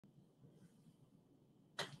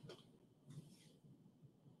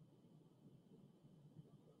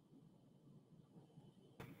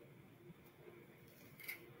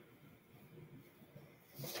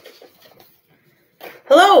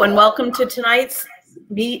Hello and welcome to tonight's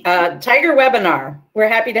Tiger webinar. We're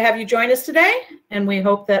happy to have you join us today, and we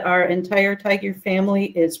hope that our entire Tiger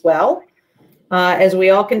family is well. As we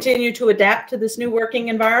all continue to adapt to this new working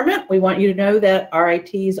environment, we want you to know that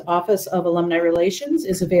RIT's Office of Alumni Relations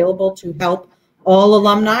is available to help all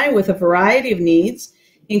alumni with a variety of needs,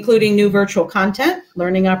 including new virtual content,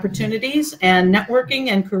 learning opportunities, and networking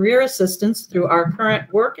and career assistance through our current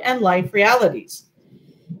work and life realities.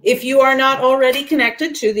 If you are not already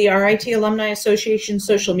connected to the RIT Alumni Association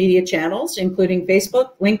social media channels, including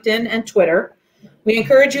Facebook, LinkedIn, and Twitter, we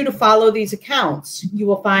encourage you to follow these accounts. You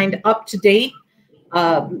will find up-to-date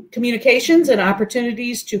communications and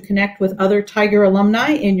opportunities to connect with other Tiger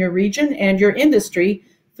alumni in your region and your industry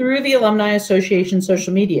through the Alumni Association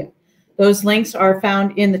social media. Those links are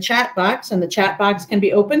found in the chat box, and the chat box can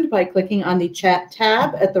be opened by clicking on the chat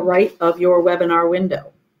tab at the right of your webinar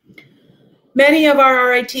window. Many of our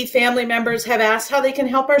RIT family members have asked how they can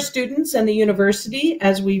help our students and the university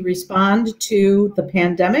as we respond to the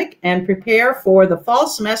pandemic and prepare for the fall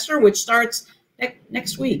semester, which starts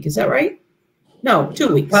next week. Is that right? No,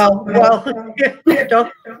 2 weeks. Well,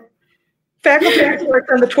 don't. Faculty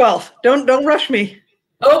starts on the 12th. Don't rush me.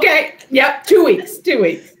 Okay. Yep. 2 weeks. 2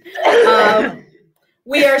 weeks.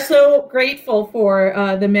 We are so grateful for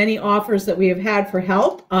the many offers that we have had for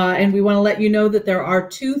help, and we want to let you know that there are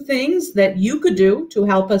two things that you could do to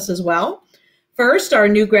help us as well. First, our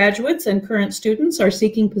new graduates and current students are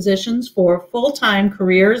seeking positions for full-time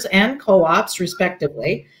careers and co-ops,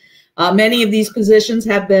 respectively. Many of these positions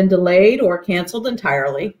have been delayed or canceled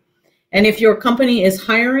entirely. And if your company is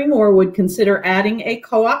hiring or would consider adding a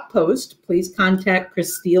co-op post, please contact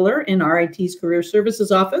Chris Steeler in RIT's Career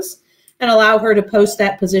Services Office and allow her to post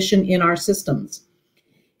that position in our systems.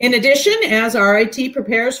 In addition, as RIT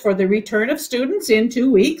prepares for the return of students in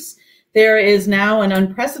 2 weeks, there is now an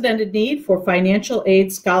unprecedented need for financial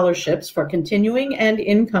aid scholarships for continuing and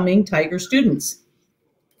incoming Tiger students.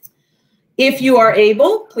 If you are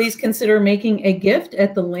able, please consider making a gift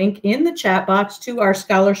at the link in the chat box to our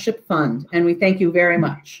scholarship fund, and we thank you very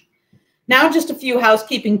much. Now, just a few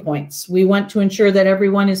housekeeping points. We want to ensure that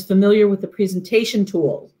everyone is familiar with the presentation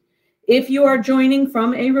tool. If you are joining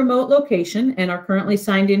from a remote location and are currently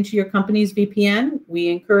signed into your company's VPN, we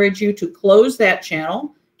encourage you to close that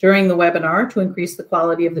channel during the webinar to increase the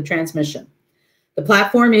quality of the transmission. The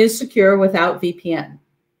platform is secure without VPN.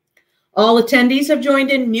 All attendees have joined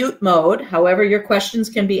in mute mode. However, your questions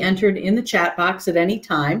can be entered in the chat box at any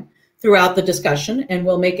time throughout the discussion, and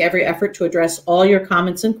we'll make every effort to address all your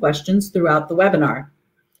comments and questions throughout the webinar.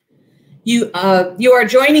 You are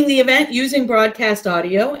joining the event using broadcast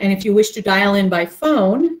audio, and if you wish to dial in by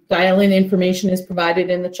phone, dial-in information is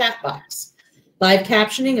provided in the chat box. Live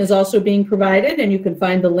captioning is also being provided, and you can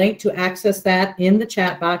find the link to access that in the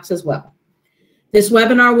chat box as well. This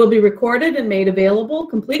webinar will be recorded and made available,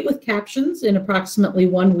 complete with captions, in approximately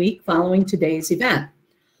 1 week following today's event.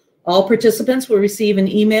 All participants will receive an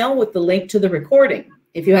email with the link to the recording.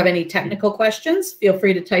 If you have any technical questions, feel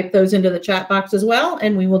free to type those into the chat box as well,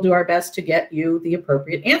 and we will do our best to get you the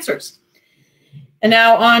appropriate answers. And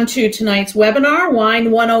now on to tonight's webinar,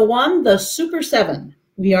 Wine 101, the Super 7.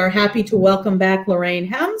 We are happy to welcome back Lorraine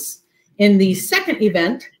Hems in the second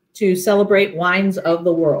event to celebrate wines of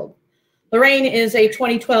the world. Lorraine is a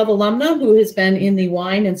 2012 alumna who has been in the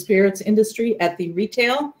wine and spirits industry at the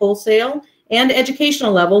retail, wholesale, and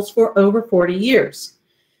educational levels for over 40 years.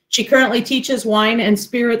 She currently teaches wine and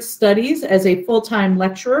spirits studies as a full-time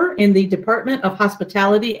lecturer in the Department of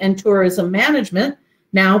Hospitality and Tourism Management,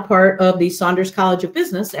 now part of the Saunders College of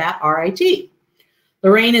Business at RIT.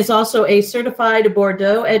 Lorraine is also a certified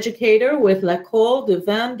Bordeaux educator with l'École du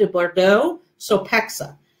Vin de Bordeaux,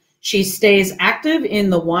 SOPEXA. She stays active in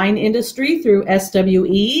the wine industry through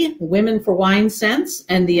SWE, Women for Wine Sense,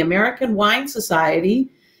 and the American Wine Society,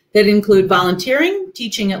 that include volunteering,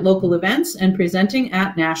 teaching at local events, and presenting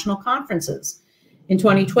at national conferences. In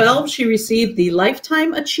 2012, she received the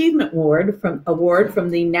Lifetime Achievement Award from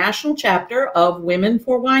the National Chapter of Women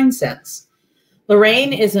for Wine Sense.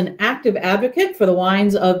 Lorraine is an active advocate for the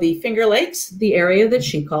wines of the Finger Lakes, the area that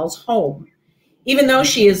she calls home. Even though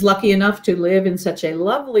she is lucky enough to live in such a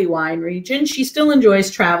lovely wine region, she still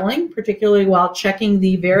enjoys traveling, particularly while checking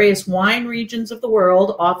the various wine regions of the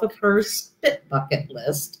world off of her spit bucket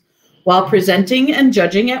list, while presenting and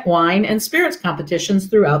judging at wine and spirits competitions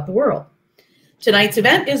throughout the world. Tonight's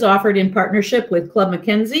event is offered in partnership with Club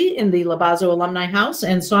McKenzie in the Lobozzo Alumni House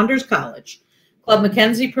and Saunders College. Club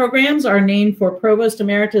McKenzie programs are named for Provost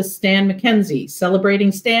Emeritus Stan McKenzie,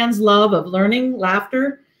 celebrating Stan's love of learning,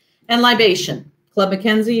 laughter, and libation. Club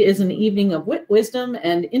McKenzie is an evening of wit, wisdom,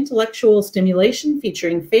 and intellectual stimulation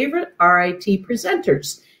featuring favorite RIT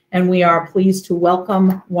presenters. And we are pleased to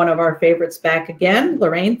welcome one of our favorites back again.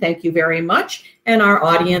 Lorraine, thank you very much. And our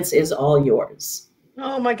audience is all yours.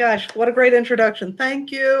 Oh my gosh, what a great introduction.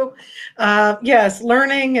 Thank you. Yes,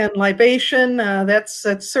 learning and libation, that's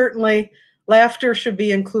certainly, laughter should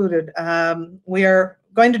be included. We are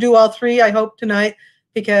going to do all three, I hope, tonight,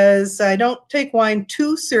 because I don't take wine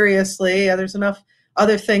too seriously. There's enough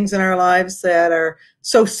other things in our lives that are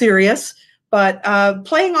so serious. But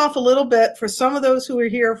playing off a little bit for some of those who are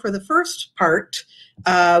here for the first part,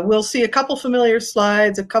 we'll see a couple familiar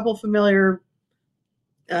slides, a couple familiar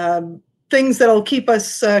things that'll keep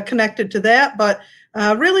us connected to that, but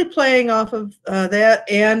really playing off of that.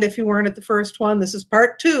 And if you weren't at the first one, this is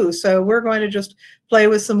part two. So we're going to just play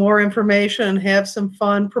with some more information, have some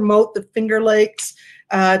fun, promote the Finger Lakes,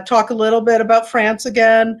 talk a little bit about France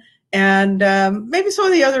again, and maybe some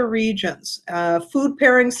of the other regions. Food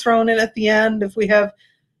pairings thrown in at the end. If we have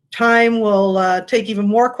time, we'll take even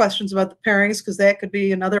more questions about the pairings, because that could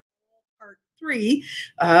be another part three.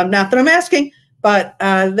 Not that I'm asking, but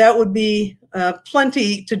that would be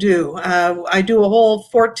plenty to do. I do a whole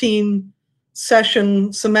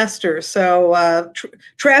 14-session semester, so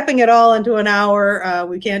trapping it all into an hour,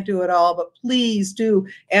 we can't do it all, but please do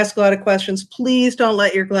ask a lot of questions. Please don't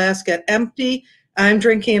let your glass get empty. I'm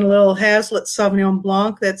drinking a little Hazlitt Sauvignon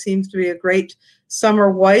Blanc. That seems to be a great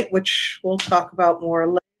summer white, which we'll talk about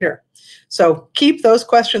more later. So keep those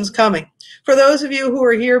questions coming. For those of you who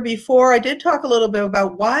were here before, I did talk a little bit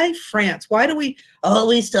about why France. Why do we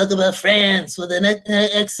always talk about France with an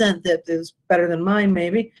accent that is better than mine,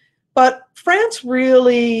 maybe? But France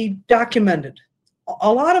really documented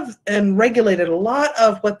a lot of and regulated a lot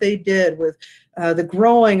of what they did with the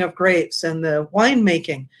growing of grapes and the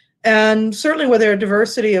winemaking. And certainly with their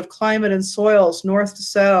diversity of climate and soils, north to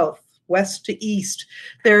south, west to east,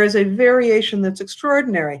 there is a variation that's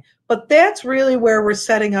extraordinary. But that's really where we're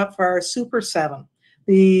setting up for our Super 7,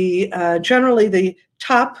 generally the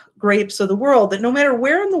top grapes of the world, that no matter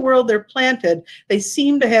where in the world they're planted, they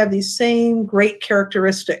seem to have these same great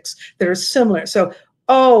characteristics that are similar. So,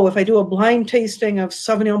 oh, if I do a blind tasting of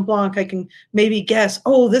Sauvignon Blanc, I can maybe guess,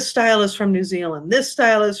 oh, this style is from New Zealand, this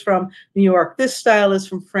style is from New York, this style is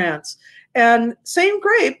from France. And same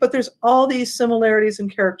grape, but there's all these similarities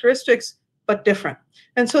and characteristics, but different.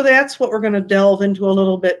 And so that's what we're going to delve into a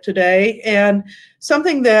little bit today. And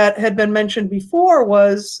something that had been mentioned before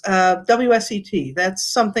was WSET.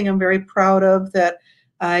 That's something I'm very proud of, that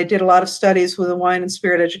I did a lot of studies with the Wine and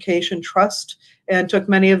Spirit Education Trust and took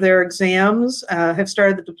many of their exams, have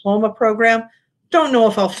started the diploma program. Don't know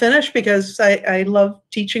if I'll finish, because I love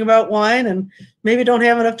teaching about wine and maybe don't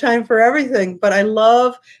have enough time for everything, but I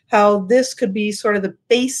love how this could be sort of the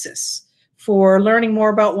basis for learning more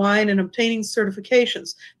about wine and obtaining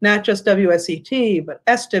certifications, not just WSET, but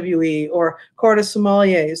SWE or Corps de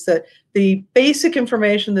Sommeliers, that the basic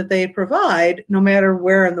information that they provide, no matter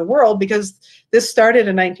where in the world, because this started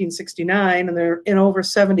in 1969 and they're in over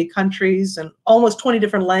 70 countries and almost 20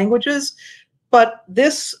 different languages. But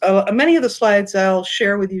this, many of the slides I'll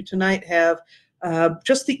share with you tonight have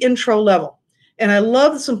just the intro level. And I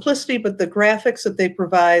love the simplicity, but the graphics that they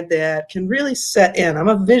provide that can really set in. I'm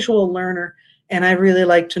a visual learner, and I really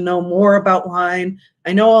like to know more about wine.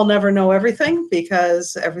 I know I'll never know everything,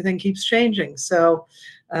 because everything keeps changing. So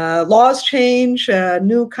laws change,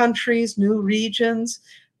 new countries, new regions.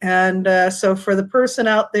 And so for the person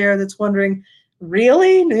out there that's wondering,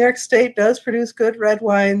 really, New York State does produce good red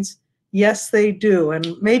wines? Yes, they do.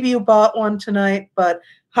 And maybe you bought one tonight, but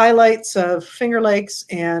highlights of Finger Lakes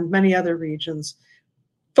and many other regions,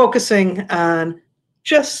 focusing on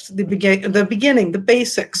just the beginning, the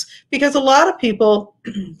basics, because a lot of people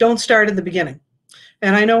don't start at the beginning.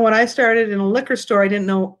 And I know when I started in a liquor store, I didn't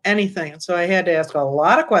know anything. And so I had to ask a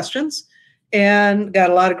lot of questions and got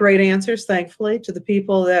a lot of great answers, thankfully, to the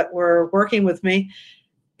people that were working with me.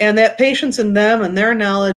 And that patience in them and their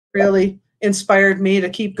knowledge really inspired me to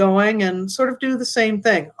keep going and sort of do the same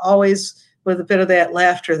thing, always with a bit of that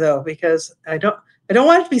laughter, though, because I don't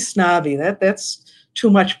want it to be snobby. That's too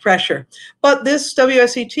much pressure. But this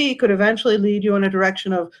WSET could eventually lead you in a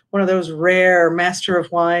direction of one of those rare Master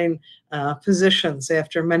of Wine positions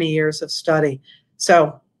after many years of study.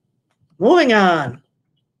 So moving on.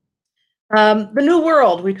 The New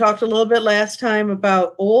World. We talked a little bit last time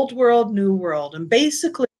about Old World, New World, and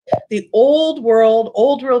basically the Old World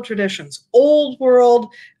traditions, Old World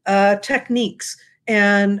techniques,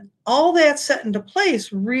 and all that set into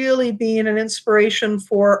place really being an inspiration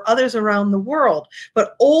for others around the world.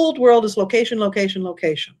 But Old World is location, location,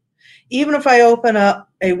 location. even if I open up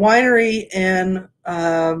a winery in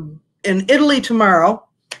Italy tomorrow,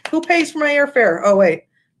 who pays for my airfare? Oh, wait.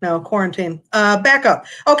 No, quarantine. Back up.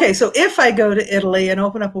 Okay, so if I go to Italy and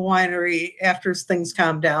open up a winery after things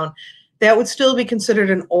calm down, that would still be considered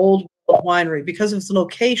an old world winery because of its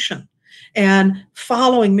location and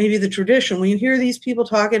following maybe the tradition. When you hear these people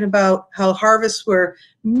talking about how harvests were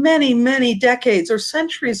many, many decades or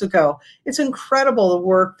centuries ago, it's incredible the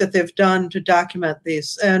work that they've done to document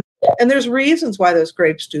these. And there's reasons why those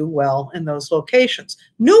grapes do well in those locations.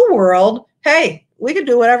 New World, hey, we can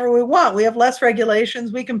do whatever we want. We have less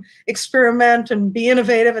regulations. We can experiment and be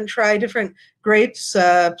innovative and try different grapes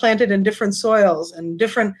planted in different soils and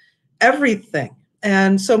different everything.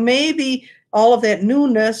 And so maybe all of that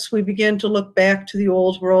newness, we begin to look back to the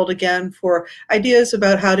old world again for ideas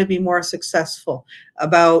about how to be more successful,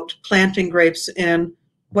 about planting grapes in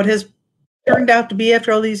what has turned out to be,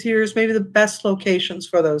 after all these years, maybe the best locations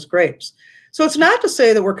for those grapes. So it's not to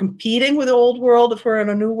say that we're competing with the old world if we're in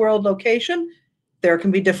a new world location. There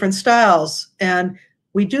can be different styles, and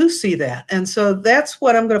we do see that. And so that's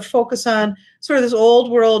what I'm going to focus on, sort of this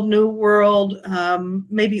old world, new world,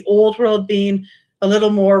 maybe old world being a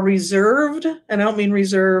little more reserved. And I don't mean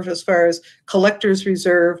reserve as far as collector's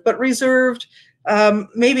reserve, but reserved,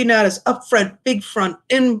 maybe not as upfront, big front,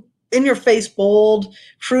 in your face, bold,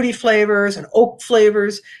 fruity flavors and oak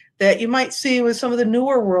flavors that you might see with some of the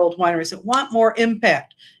newer world wineries that want more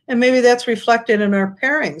impact. And maybe that's reflected in our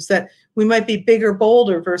pairings, that we might be bigger,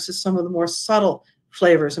 bolder versus some of the more subtle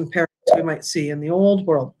flavors and pairings we might see in the old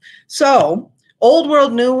world. So old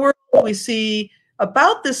world, new world, we see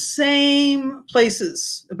about the same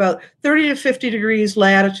places, about 30 to 50 degrees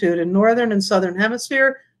latitude in northern and southern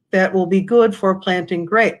hemisphere that will be good for planting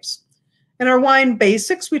grapes. And our wine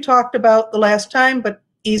basics we talked about the last time, but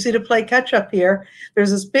easy to play catch up here.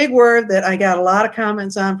 There's this big word that I got a lot of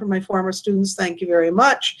comments on from my former students. Thank you very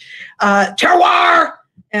much. Terroir!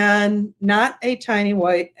 And not a tiny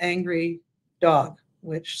white angry dog,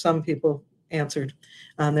 which some people answered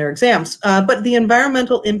on their exams, but the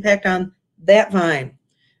environmental impact on that vine.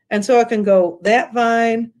 And so I can go that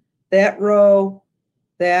vine, that row,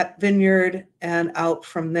 that vineyard, and out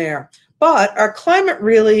from there. But our climate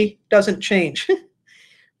really doesn't change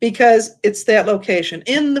because it's that location.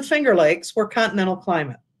 In the Finger Lakes, we're continental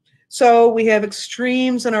climate. So we have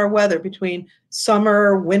extremes in our weather between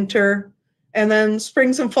summer, winter, and then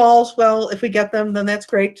springs and falls. Well, if we get them, then that's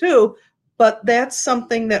great too. But that's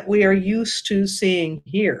something that we are used to seeing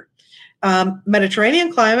here.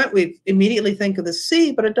 Mediterranean climate, we immediately think of the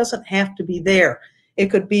sea, but it doesn't have to be there.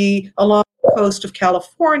 It could be along the coast of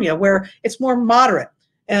California where it's more moderate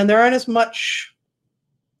and there isn't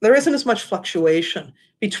as much fluctuation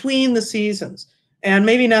between the seasons, and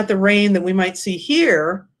maybe not the rain that we might see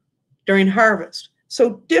here during harvest.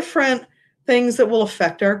 So different things that will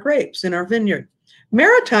affect our grapes in our vineyard.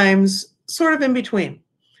 Maritime's sort of in between.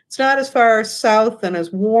 It's not as far south and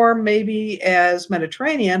as warm maybe as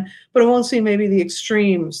Mediterranean, but it won't see maybe the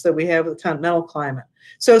extremes that we have with continental climate.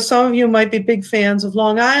 So some of you might be big fans of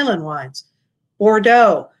Long Island wines.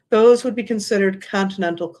 Bordeaux, those would be considered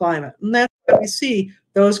continental climate. And that's what we see,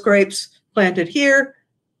 those grapes planted here,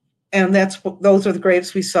 and those are the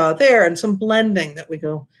grapes we saw there, and some blending that we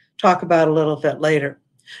go talk about a little bit later.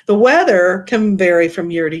 The weather can vary from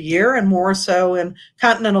year to year, and more so in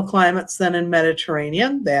continental climates than in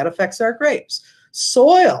Mediterranean. That affects our grapes.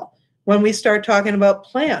 Soil, when we start talking about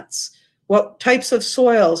plants, what types of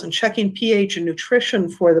soils and checking pH and nutrition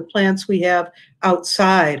for the plants we have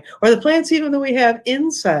outside, or the plants even that we have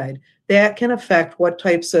inside, that can affect what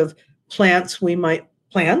types of plants we might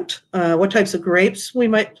plant, what types of grapes we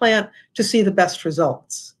might plant to see the best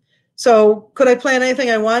results. So could I plant anything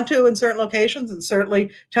I want to in certain locations? And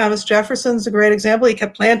certainly Thomas Jefferson's a great example. He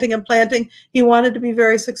kept planting and planting. He wanted to be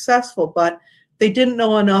very successful, but they didn't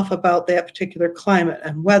know enough about that particular climate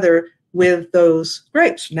and weather with those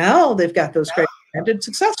grapes. Now they've got those grapes planted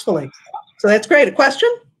successfully. So that's great. A question?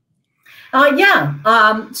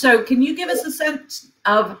 Yeah. So can you give us a sense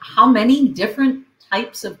of how many different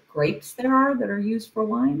types of grapes there are that are used for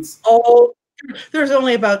wines? Oh, there's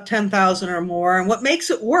only about 10,000 or more. And what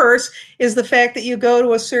makes it worse is the fact that you go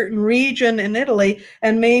to a certain region in Italy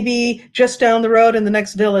and maybe just down the road in the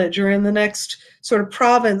next village or in the next sort of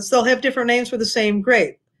province, they'll have different names for the same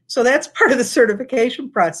grape. So that's part of the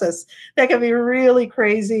certification process. That can be really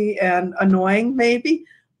crazy and annoying maybe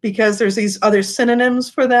because there's these other synonyms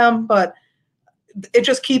for them, but it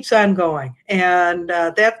just keeps on going. And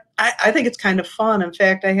I think it's kind of fun. In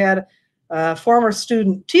fact, I had former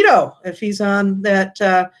student, Tito, if he's on,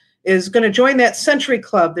 that is going to join that Century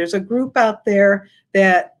Club. There's a group out there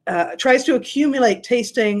that tries to accumulate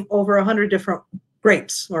tasting over 100 different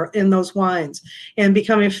grapes or in those wines and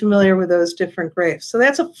becoming familiar with those different grapes. So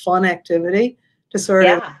that's a fun activity to sort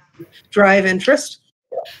of drive interest.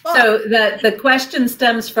 So the question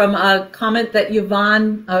stems from a question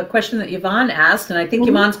that Yvonne asked, and I think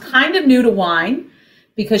Yvonne's kind of new to wine,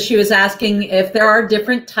 because she was asking if there are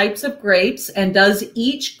different types of grapes and does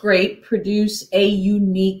each grape produce a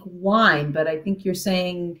unique wine. But I think you're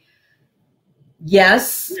saying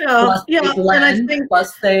yes, plus they blend, and I think,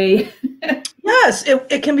 plus they... Yes,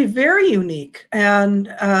 it can be very unique.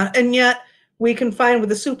 And yet we can find with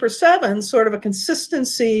the Super 7 sort of a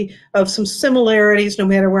consistency of some similarities no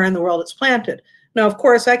matter where in the world it's planted. Now, of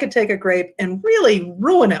course, I could take a grape and really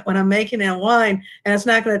ruin it when I'm making a wine, and it's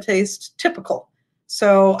not going to taste typical.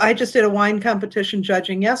 So I just did a wine competition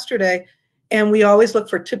judging yesterday, and we always look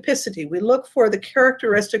for typicity. We look for the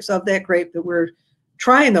characteristics of that grape that we're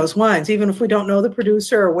trying those wines. Even if we don't know the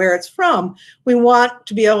producer or where it's from, we want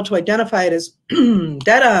to be able to identify it as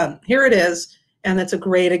dead on, here it is, and that's a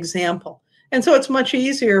great example. And so it's much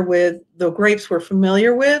easier with the grapes we're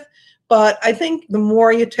familiar with, but I think the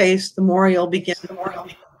more you taste, the more you'll begin to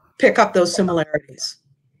pick up those similarities.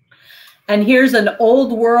 And here's an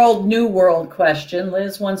old world, new world question.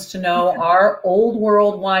 Liz wants to know, are old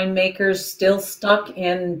world winemakers still stuck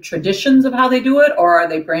in traditions of how they do it, or are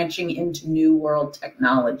they branching into new world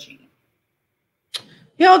technology?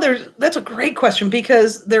 You know, that's a great question,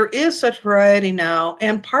 because there is such variety now.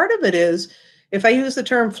 And part of it is, if I use the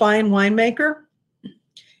term flying winemaker,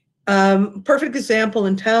 perfect example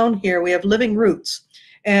in town here, we have Living Roots,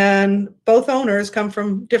 and both owners come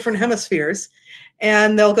from different hemispheres.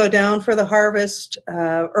 And they'll go down for the harvest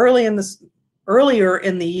earlier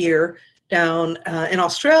in the year down in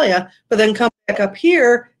Australia, but then come back up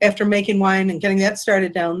here after making wine and getting that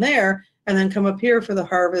started down there, and then come up here for the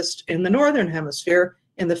harvest in the Northern Hemisphere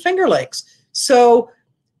in the Finger Lakes. So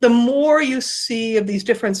the more you see of these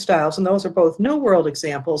different styles, and those are both New World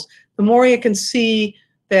examples, the more you can see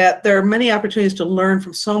that there are many opportunities to learn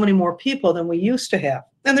from so many more people than we used to have.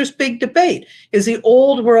 And there's big debate. Is the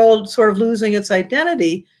old world sort of losing its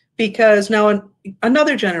identity because now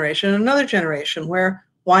another generation, where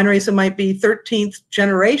wineries that might be 13th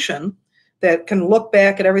generation that can look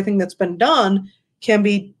back at everything that's been done can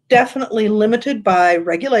be definitely limited by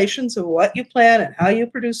regulations of what you plant and how you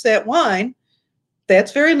produce that wine.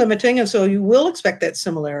 That's very limiting, and so you will expect that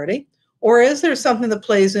similarity. Or is there something that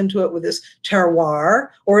plays into it with this terroir?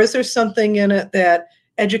 Or is there something in it that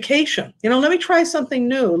education? You know, let me try something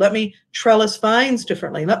new. Let me trellis vines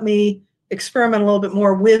differently. Let me experiment a little bit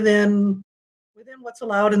more within what's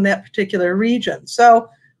allowed in that particular region. So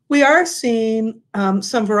we are seeing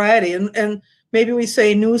some variety. And maybe we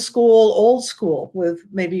say new school, old school, with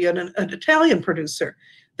maybe an Italian producer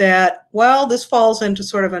that, well, this falls into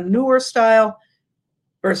sort of a newer style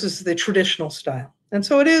versus the traditional style. And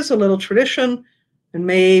so it is a little tradition and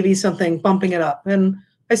maybe something bumping it up. And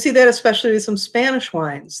I see that especially with some Spanish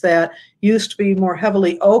wines that used to be more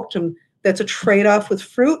heavily oaked, and that's a trade-off with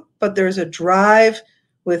fruit, but there's a drive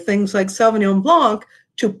with things like Sauvignon Blanc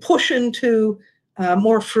to push into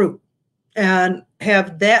more fruit and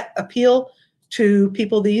have that appeal to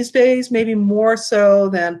people these days, maybe more so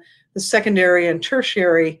than the secondary and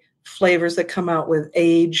tertiary flavors that come out with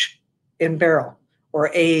age in barrel or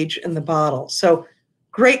age in the bottle. So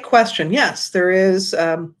great question. Yes, there is,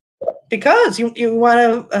 because you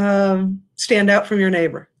want to stand out from your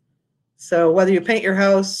neighbor. So whether you paint your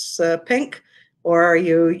house pink or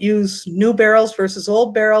you use new barrels versus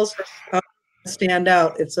old barrels, stand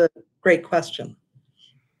out. It's a great question.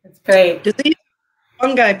 That's great. Disease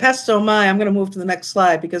fungi, pests, oh my. I'm going to move to the next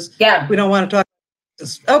slide because we don't want to talk about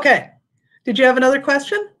this. Okay. Did you have another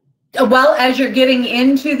question? Well, as you're getting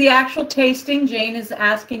into the actual tasting, Jane is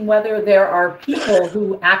asking whether there are people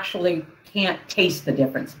who actually can't taste the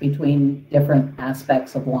difference between different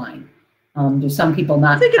aspects of wine. Do some people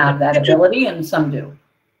not have that ability, and some do?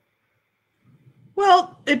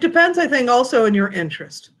 Well, it depends, I think, also in your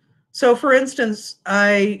interest. So, for instance,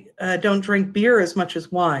 I don't drink beer as much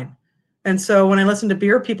as wine. And so when I listen to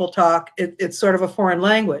beer people talk, it's sort of a foreign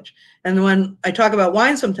language. And when I talk about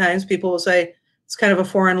wine, sometimes people will say it's kind of a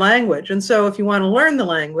foreign language. And so if you want to learn the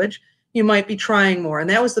language, you might be trying more. And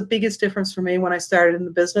that was the biggest difference for me when I started in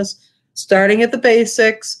the business, starting at the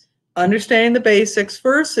basics, understanding the basics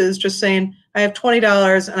versus just saying, I have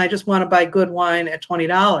 $20 and I just want to buy good wine at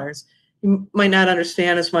 $20. You might not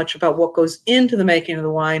understand as much about what goes into the making of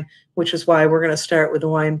the wine, which is why we're going to start with the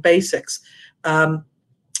wine basics.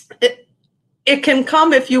 It can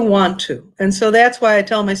come if you want to. And so that's why I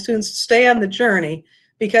tell my students to stay on the journey,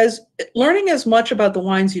 because learning as much about the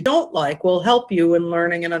wines you don't like will help you in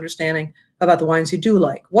learning and understanding about the wines you do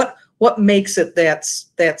like. What makes it that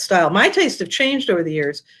style? My tastes have changed over the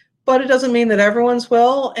years, but it doesn't mean that everyone's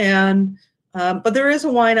will. And but there is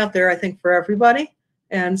a wine out there, I think, for everybody.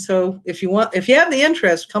 And so if you have the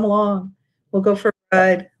interest, come along. We'll go for a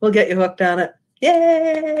ride. We'll get you hooked on it.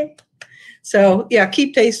 Yay! So yeah,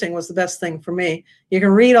 keep tasting was the best thing for me. You can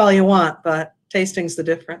read all you want, but tasting's the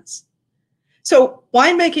difference. So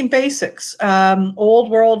winemaking basics,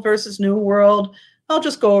 old world versus new world. I'll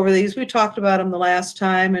just go over these. We talked about them the last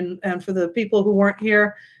time. And for the people who weren't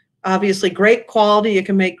here, obviously great quality. You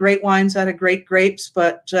can make great wines out of great grapes,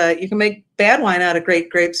 but you can make bad wine out of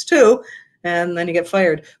great grapes too, and then you get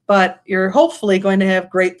fired. But you're hopefully going to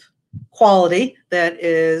have grape quality that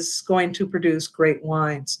is going to produce great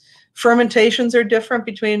wines. Fermentations are different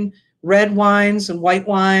between red wines and white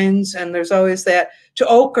wines, and there's always that to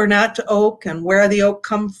oak or not to oak, and where the oak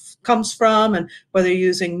comes from, and whether you're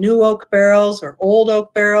using new oak barrels or old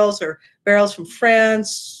oak barrels or barrels from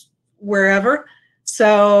France, wherever.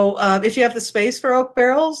 So if you have the space for oak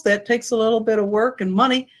barrels, that takes a little bit of work and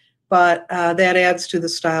money, but that adds to the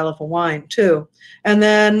style of a wine too. And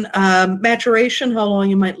then maturation, how long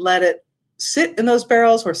you might let it sit in those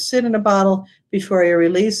barrels or sit in a bottle before you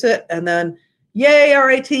release it. And then yay,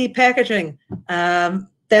 RAT packaging.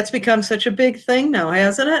 That's become such a big thing now,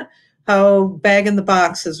 hasn't it? How bag in the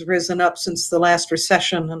box has risen up since the last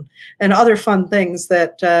recession, and other fun things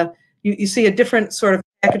that you see a different sort of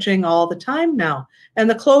packaging all the time now. And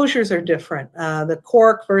the closures are different. The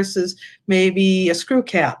cork versus maybe a screw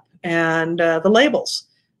cap, and the labels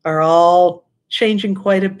are all changing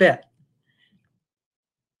quite a bit.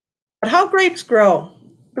 But how grapes grow?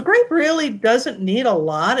 The grape really doesn't need a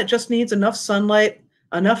lot. It just needs enough sunlight,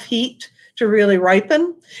 enough heat to really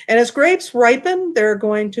ripen. And as grapes ripen, they're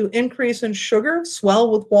going to increase in sugar, swell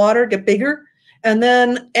with water, get bigger. And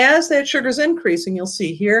then as that sugar's increasing, you'll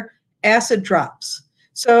see here, acid drops.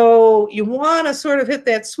 So you want to sort of hit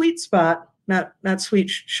that sweet spot, not sweet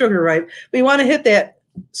sugar ripe, but you want to hit that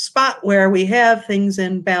spot where we have things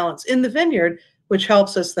in balance in the vineyard, which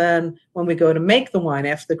helps us then when we go to make the wine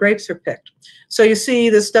after the grapes are picked. So you see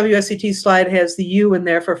this WSET slide has the U in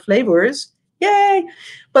there for flavors. Yay!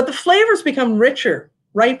 But the flavors become richer,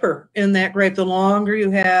 riper in that grape the longer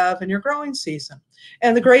you have in your growing season.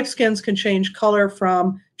 And the grape skins can change color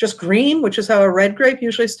from just green, which is how a red grape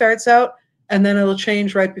usually starts out, and then it'll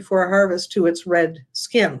change right before harvest to its red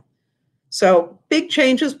skin. So big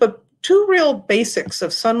changes, but two real basics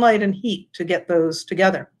of sunlight and heat to get those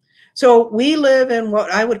together. So we live in what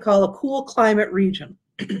I would call a cool climate region.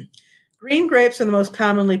 Green grapes are the most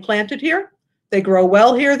commonly planted here. They grow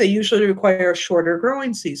well here. They usually require a shorter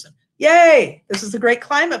growing season. Yay! This is a great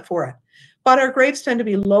climate for it. But our grapes tend to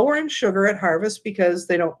be lower in sugar at harvest because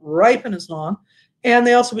they don't ripen as long. And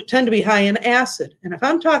they also tend to be high in acid. And if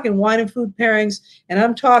I'm talking wine and food pairings, and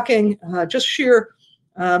I'm talking just sheer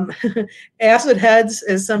acid heads,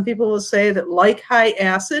 as some people will say, that like high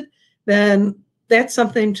acid, then that's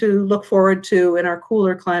something to look forward to in our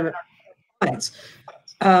cooler climate wines.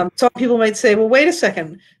 Some people might say, well, wait a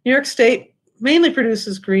second. New York State mainly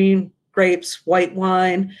produces green grapes, white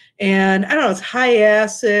wine, and I don't know, it's high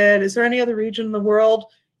acid. Is there any other region in the world?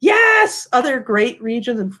 Yes! Other great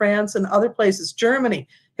regions in France and other places, Germany,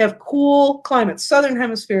 have cool climates, Southern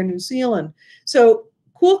Hemisphere, New Zealand. So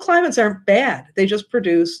cool climates aren't bad. They just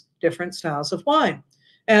produce different styles of wine.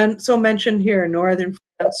 And so mentioned here, Northern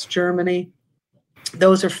France, Germany,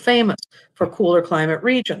 those are famous for cooler climate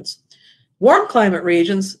regions. Warm climate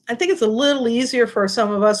regions, I think it's a little easier for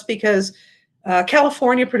some of us because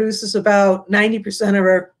California produces about 90% of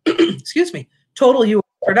our, excuse me, total U.S.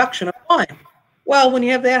 production of wine. Well, when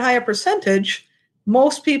you have that higher percentage,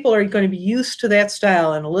 most people are going to be used to that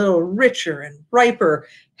style and a little richer and riper,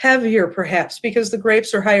 heavier perhaps, because the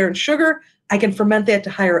grapes are higher in sugar. I can ferment that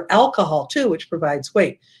to higher alcohol too, which provides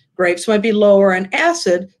weight. Grapes might be lower in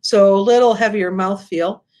acid, so a little heavier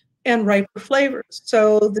mouthfeel and riper flavors.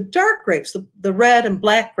 So the dark grapes, the red and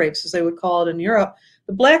black grapes, as they would call it in Europe,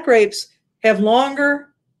 the black grapes have longer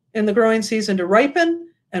in the growing season to ripen,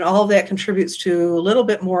 and all of that contributes to a little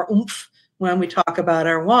bit more oomph when we talk about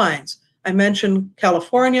our wines. I mentioned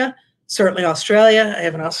California, certainly Australia. I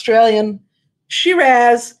have an Australian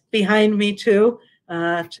Shiraz behind me too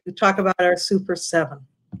to talk about our Super 7.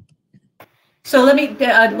 So let me,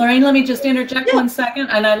 Lorraine, let me just interject 1 second.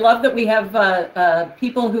 And I love that we have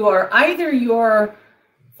people who are either your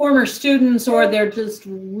former students or they're just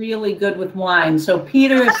really good with wine. So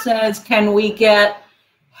Peter says, can we get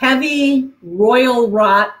heavy Royal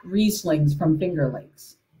Rot Rieslings from Finger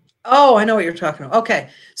Lakes? Oh, I know what you're talking about. Okay.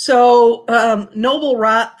 So noble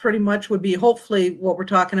rot pretty much would be hopefully what we're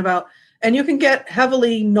talking about. And you can get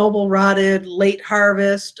heavily noble rotted, late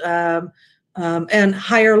harvest, and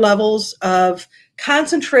higher levels of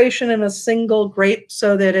concentration in a single grape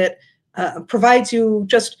so that it provides you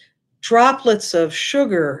just droplets of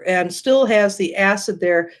sugar and still has the acid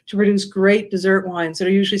there to produce great dessert wines that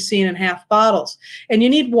are usually seen in half bottles. And you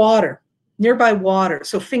need water, nearby water,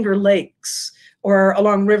 so Finger Lakes or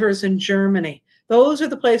along rivers in Germany. Those are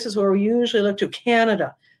the places where we usually look to.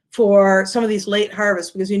 Canada for some of these late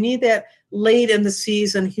harvests, because you need that late in the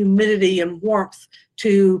season humidity and warmth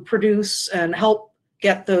to produce and help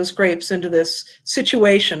get those grapes into this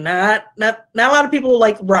situation. Not a lot of people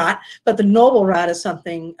like rot, but the noble rot is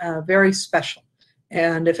something very special.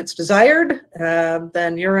 And if it's desired,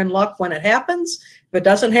 then you're in luck when it happens. If it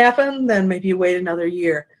doesn't happen, then maybe you wait another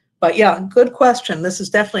year. But yeah, good question. This is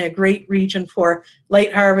definitely a great region for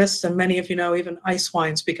late harvests, and many of you know even ice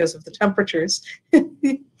wines because of the temperatures.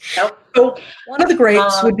 Yep. So one of the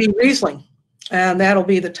grapes would be Riesling, and that'll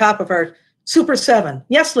be the top of our Super 7.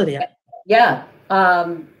 Yes, Lydia? Yeah.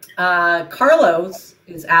 Carlos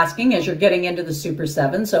is asking, as you're getting into the Super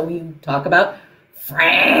 7, so we talk about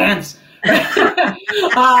France.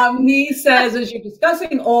 He says, as you're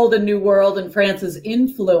discussing Old and New World and France's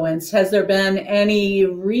influence, has there been any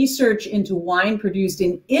research into wine produced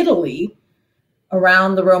in Italy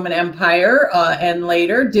around the Roman Empire and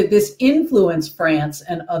later? Did this influence France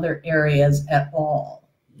and other areas at all?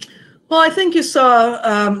 Well, I think you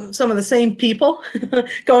saw some of the same people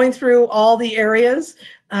going through all the areas.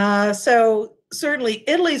 So certainly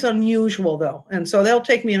Italy's unusual, though. And so they'll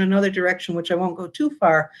take me in another direction, which I won't go too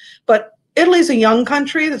far. But Italy's a young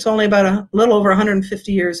country that's only about a little over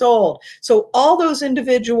 150 years old. So all those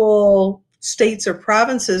individual states or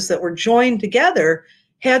provinces that were joined together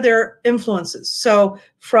had their influences. So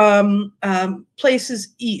from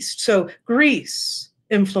places east, so Greece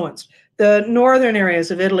influenced. The northern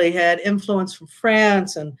areas of Italy had influence from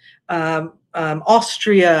France and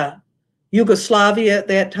Austria, Yugoslavia at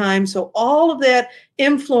that time. So all of that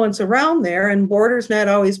influence around there, and borders not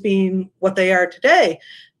always being what they are today,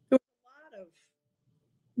 there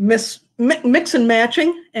was a lot of mix and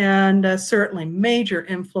matching, and certainly major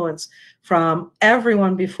influence from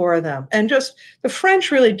everyone before them. And just the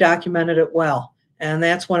French really documented it well. And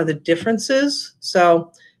that's one of the differences.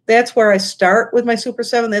 So that's where I start with my Super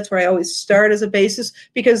 7. That's where I always start as a basis,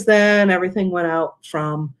 because then everything went out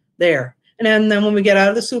from there. And then when we get out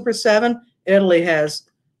of the Super 7, Italy has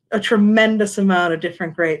a tremendous amount of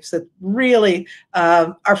different grapes that really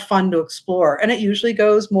are fun to explore. And it usually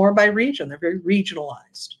goes more by region. They're very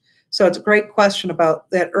regionalized. So it's a great question about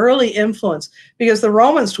that early influence, because the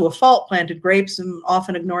Romans, to a fault, planted grapes and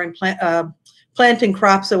often ignoring planting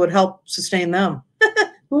crops that would help sustain them.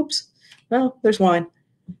 Oops. Well, there's wine.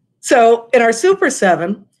 So in our Super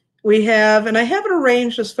 7, we have, and I have it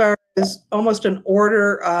arranged as far as almost an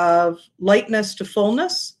order of lightness to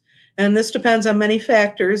fullness. And this depends on many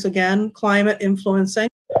factors, again, climate influencing.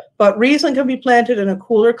 But Riesling can be planted in a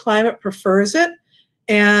cooler climate, prefers it.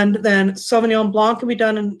 And then Sauvignon Blanc can be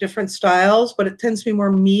done in different styles, but it tends to be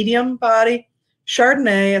more medium body.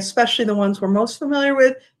 Chardonnay, especially the ones we're most familiar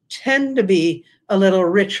with, tend to be a little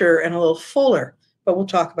richer and a little fuller. But we'll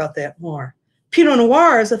talk about that more. Pinot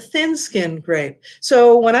Noir is a thin-skinned grape.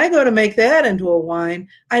 So when I go to make that into a wine,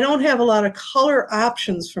 I don't have a lot of color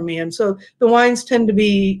options for me. And so the wines tend to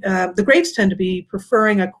be, the grapes tend to be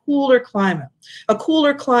preferring a cooler climate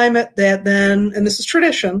that then, and this is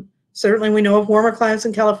tradition, certainly we know of warmer climates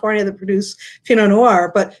in California that produce Pinot Noir,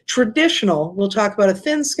 but traditional, we'll talk about a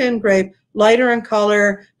thin-skinned grape, lighter in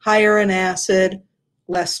color, higher in acid,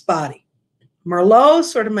 less body. Merlot,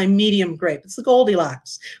 sort of my medium grape. It's the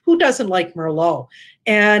Goldilocks. Who doesn't like Merlot?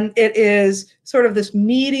 And it is sort of this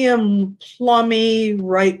medium, plummy,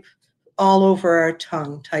 ripe, all over our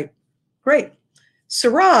tongue type grape.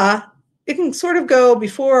 Syrah, it can sort of go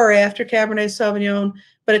before or after Cabernet Sauvignon,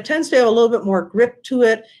 but it tends to have a little bit more grip to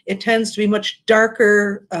it. It tends to be much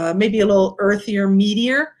darker, maybe a little earthier,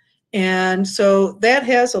 meatier. And so that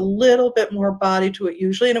has a little bit more body to it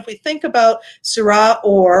usually. And if we think about Syrah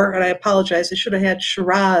and I apologize, I should have had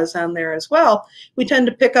Shiraz on there as well, we tend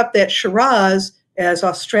to pick up that Shiraz as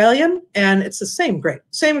Australian, and it's the same grape,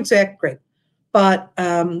 same exact grape. But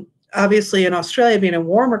obviously in Australia, being a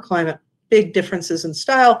warmer climate, big differences in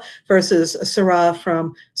style versus a Syrah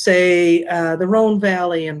from, say, the Rhone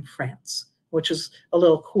Valley in France, which is a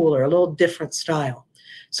little cooler, a little different style.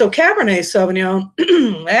 So Cabernet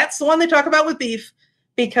Sauvignon, that's the one they talk about with beef,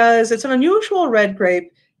 because it's an unusual red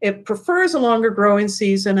grape. It prefers a longer growing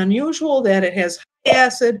season, unusual that it has high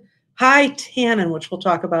acid, high tannin, which we'll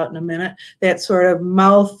talk about in a minute, that sort of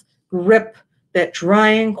mouth grip, that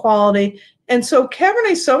drying quality. And so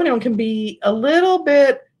Cabernet Sauvignon can be a little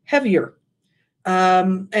bit heavier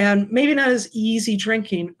and maybe not as easy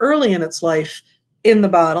drinking early in its life in the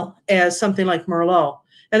bottle as something like Merlot.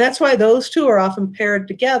 And that's why those two are often paired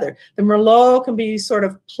together. The Merlot can be sort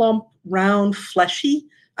of plump, round, fleshy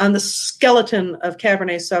on the skeleton of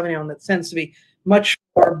Cabernet Sauvignon that tends to be much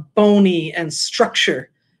more bony and structured.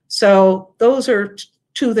 So those are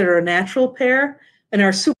two that are a natural pair and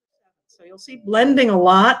are super. So you'll see blending a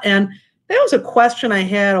lot. And that was a question I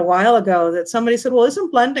had a while ago that somebody said, well,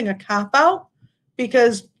 isn't blending a cop-out?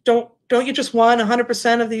 Because don't you just want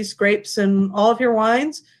 100% of these grapes in all of your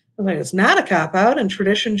wines? I'm like, it's not a cop-out, and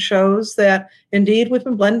tradition shows that indeed we've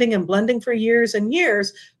been blending for years and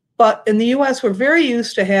years. But in the US, we're very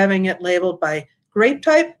used to having it labeled by grape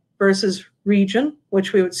type versus region,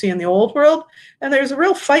 which we would see in the old world. And there's a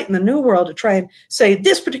real fight in the new world to try and say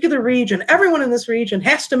this particular region, everyone in this region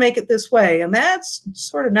has to make it this way. And that's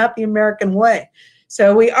sort of not the American way.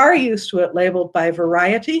 So we are used to it labeled by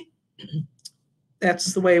variety.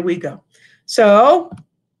 That's the way we go. So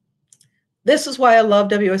this is why I love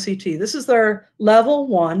WSET. This is their level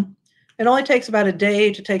 1. It only takes about a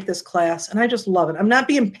day to take this class, and I just love it. I'm not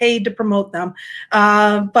being paid to promote them,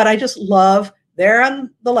 but I just love. There on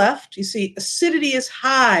the left, you see acidity is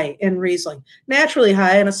high in Riesling, naturally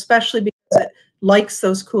high, and especially because it likes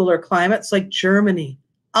those cooler climates like Germany,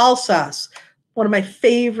 Alsace, one of my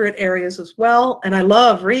favorite areas as well. And I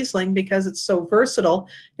love Riesling because it's so versatile.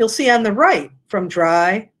 You'll see on the right, from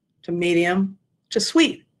dry to medium to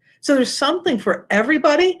sweet. So there's something for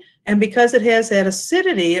everybody. And because it has that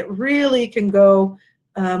acidity, it really can go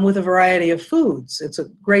with a variety of foods. It's a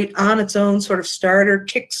great on its own sort of starter,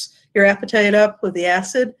 kicks your appetite up with the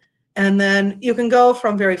acid. And then you can go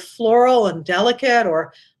from very floral and delicate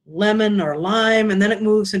or lemon or lime, and then it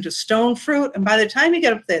moves into stone fruit. And by the time you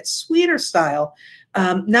get up to that sweeter style,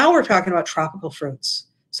 now we're talking about tropical fruits.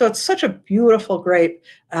 So it's such a beautiful grape.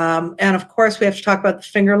 And of course, we have to talk about the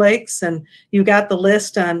Finger Lakes, and you got the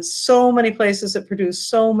list on so many places that produce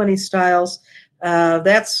so many styles.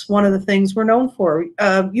 That's one of the things we're known for,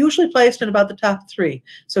 usually placed in about the top 3.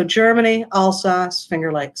 So Germany, Alsace,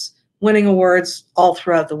 Finger Lakes, winning awards all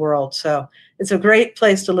throughout the world. So it's a great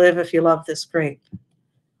place to live if you love this grape.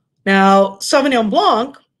 Now, Sauvignon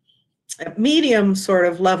Blanc, at medium sort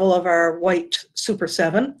of level of our white Super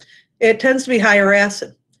 7, it tends to be higher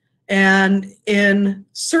acid. And in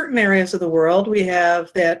certain areas of the world, we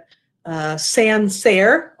have that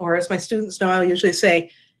Sancerre, or as my students know, I usually say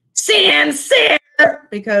Sancerre,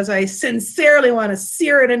 because I sincerely want to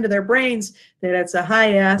sear it into their brains that it's a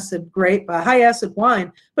high acid grape, a high acid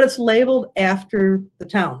wine, but it's labeled after the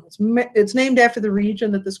town. It's named after the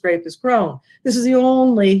region that this grape is grown. This is the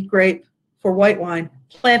only grape for white wine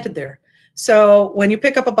planted there. So when you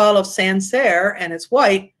pick up a bottle of Sancerre and it's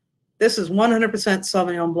white, this is 100%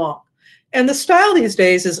 Sauvignon Blanc. And the style these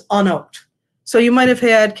days is unoaked. So you might have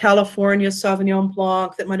had California Sauvignon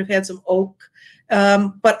Blanc that might have had some oak.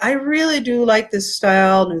 But I really do like this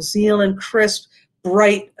style, New Zealand, crisp,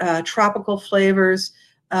 bright, tropical flavors.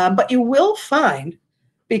 But you will find,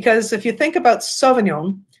 because if you think about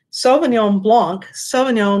Sauvignon Blanc,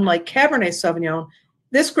 Sauvignon like Cabernet Sauvignon,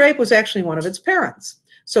 this grape was actually one of its parents.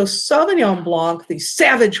 So Sauvignon Blanc, the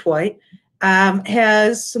savage white,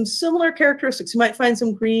 has some similar characteristics. You might find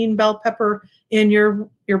some green bell pepper in your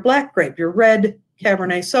black grape, your red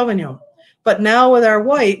Cabernet Sauvignon. But now with our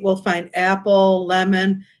white, we'll find apple,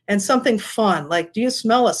 lemon, and something fun, like do you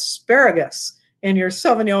smell asparagus in your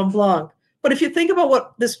Sauvignon Blanc? But if you think about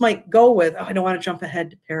what this might go with, I don't want to jump ahead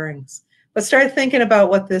to pairings, but start thinking about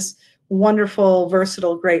what this wonderful,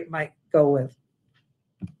 versatile grape might go with.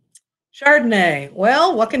 Chardonnay.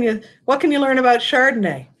 Well, what can you learn about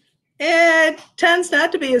Chardonnay? It tends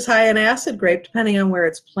not to be as high an acid grape depending on where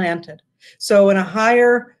it's planted. So in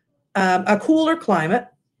a cooler climate,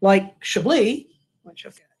 like Chablis, which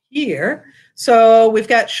I've got here. So we've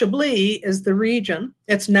got Chablis is the region.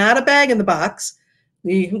 It's not a bag in the box.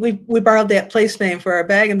 We borrowed that place name for our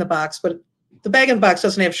bag in the box, but the bag in the box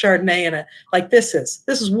doesn't have Chardonnay in it like this is.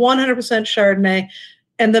 This is 100% Chardonnay.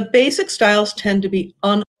 And the basic styles tend to be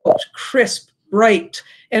unoaked, crisp, bright,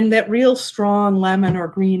 and that real strong lemon or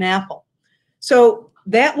green apple. So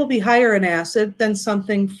that will be higher in acid than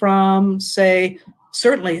something from, say,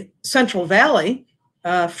 certainly Central Valley,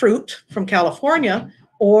 fruit from California,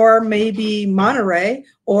 or maybe Monterey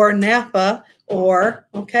or Napa,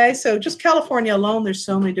 okay, so just California alone, there's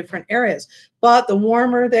so many different areas. But the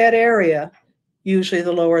warmer that area, usually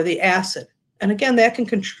the lower the acid. And again, that can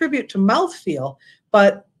contribute to mouthfeel,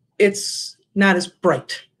 but it's not as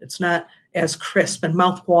bright It's not as crisp and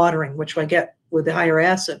mouth-watering, which I get with the higher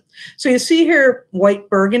acid. So you see here white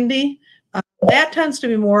Burgundy. That tends to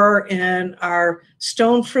be more in our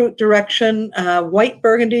stone fruit direction. White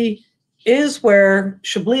Burgundy is where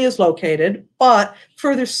Chablis is located, but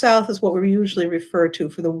further south is what we usually refer to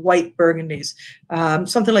for the white Burgundies.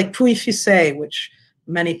 Something like Puy-Fissé, which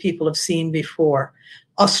many people have seen before.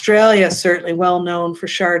 Australia is certainly well known for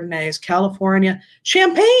Chardonnays. California,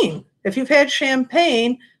 Champagne. If you've had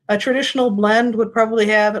Champagne, a traditional blend would probably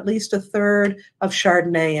have at least a third of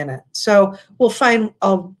Chardonnay in it. So we'll find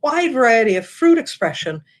a wide variety of fruit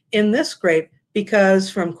expression in this grape because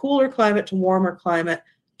from cooler climate to warmer climate,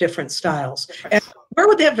 different styles. And where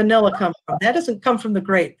would that vanilla come from? That doesn't come from the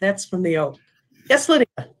grape. That's from the oak. Yes, Lydia.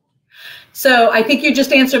 So I think you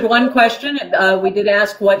just answered one question. We did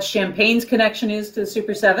ask what Champagne's connection is to the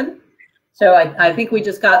Super 7. So I think we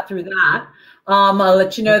just got through that. I'll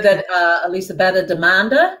let you know that Elisabetta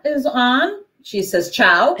Demanda is on. She says,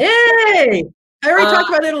 ciao. Hey, I already talked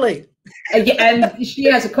about Italy. And she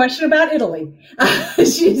has a question about Italy.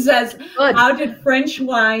 She says, how did French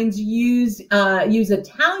wines use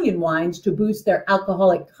Italian wines to boost their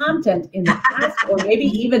alcoholic content in the past or maybe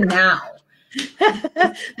even now?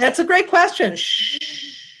 That's a great question.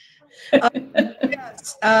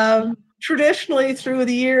 Yes. Traditionally, through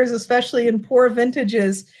the years, especially in poor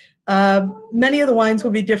vintages, many of the wines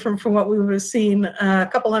will be different from what we would have seen a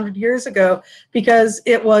couple hundred years ago because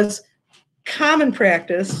it was common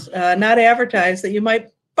practice, not advertised, that you might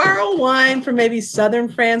borrow wine from maybe southern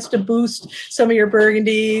France to boost some of your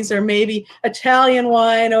Burgundies, or maybe Italian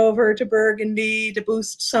wine over to Burgundy to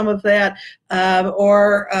boost some of that,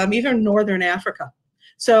 or even northern Africa.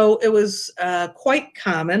 So it was quite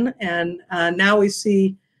common, and now we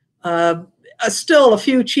see still a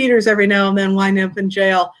few cheaters every now and then wind up in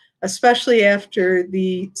jail, especially after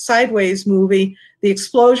the Sideways movie, the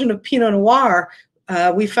explosion of Pinot Noir.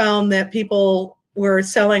 We found that people were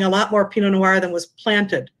selling a lot more Pinot Noir than was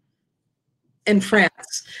planted in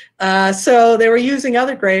France. So they were using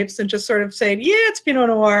other grapes and just sort of saying, yeah, it's Pinot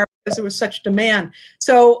Noir because there was such demand.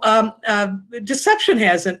 So deception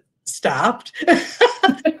hasn't stopped.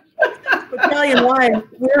 Italian wine,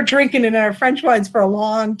 we were drinking in our French wines for a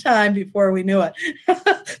long time before we knew it.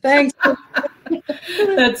 Thanks.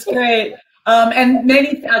 That's great. And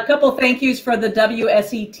a couple thank yous for the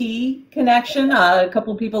WSET connection. A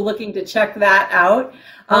couple people looking to check that out.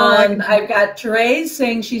 I've got Therese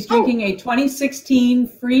saying she's drinking a 2016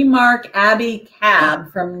 Freemark Abbey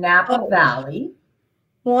Cab from Napa Valley.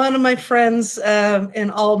 One of my friends in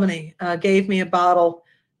Albany gave me a bottle.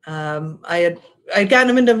 I'd gotten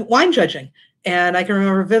him into wine judging, and I can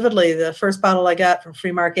remember vividly the first bottle I got from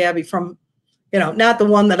Freemark Abbey from, not the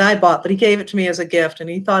one that I bought, but he gave it to me as a gift, and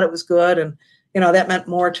he thought it was good. And, that meant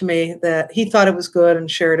more to me that he thought it was good and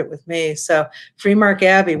shared it with me. So Freemark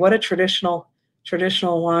Abbey, what a traditional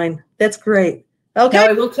wine. That's great. Okay. Now,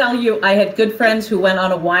 I will tell you, I had good friends who went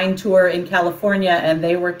on a wine tour in California, and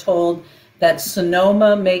they were told that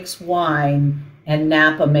Sonoma makes wine and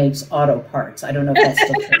Napa makes auto parts. I don't know if that's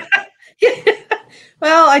still true.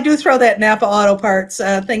 Well, I do throw that Napa auto parts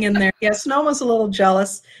thing in there. Yeah, Sonoma's a little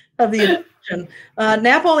jealous of the addition.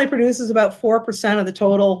 Napa only produces about 4% of the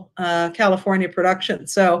total California production.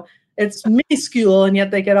 So it's minuscule, and yet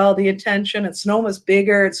they get all the attention. And Sonoma's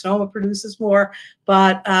bigger, and Sonoma produces more,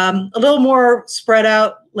 but a little more spread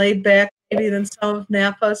out, laid back maybe than some of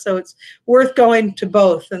Napa. So it's worth going to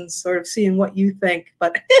both and sort of seeing what you think.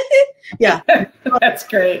 But yeah. That's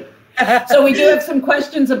great. So we do have some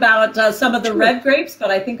questions about some of the red grapes, but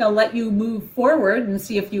I think I'll let you move forward and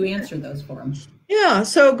see if you answer those for them. Yeah,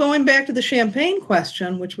 so going back to the Champagne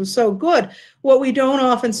question, which was so good, what we don't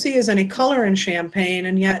often see is any color in Champagne,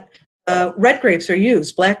 and yet red grapes are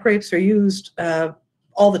used. Black grapes are used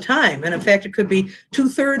all the time. And in fact, it could be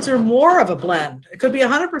 2/3 or more of a blend. It could be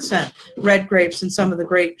 100% red grapes in some of the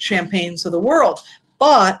great Champagnes of the world.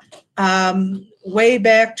 But way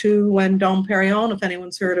back to when Dom Perignon, if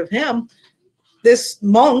anyone's heard of him, this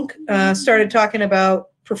monk started talking about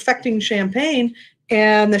perfecting Champagne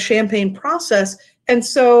and the Champagne process. And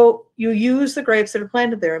so you use the grapes that are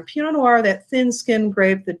planted there. And Pinot Noir, that thin-skinned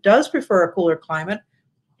grape that does prefer a cooler climate,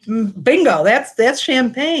 bingo, that's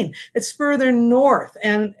Champagne. It's further north.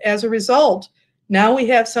 And as a result, now we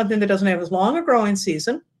have something that doesn't have as long a growing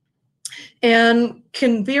season and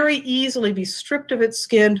can very easily be stripped of its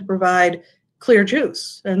skin to provide clear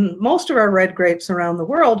juice. And most of our red grapes around the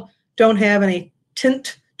world don't have any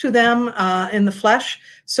tint to them in the flesh.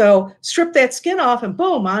 So strip that skin off and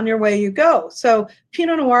boom, on your way you go. So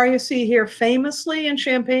Pinot Noir you see here famously in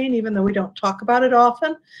Champagne, even though we don't talk about it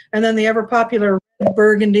often. And then the ever popular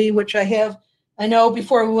Burgundy, which I have I know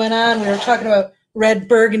before we went on, we were talking about red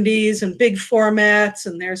burgundies and big formats,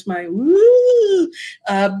 and there's my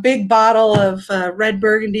big bottle of red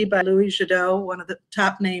burgundy by Louis Jadot, one of the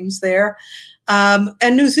top names there.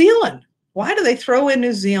 And New Zealand. Why do they throw in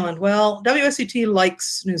New Zealand? Well, WSET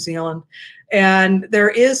likes New Zealand, and there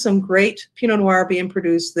is some great Pinot Noir being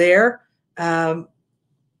produced there. And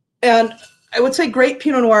I would say great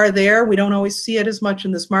Pinot Noir there. We don't always see it as much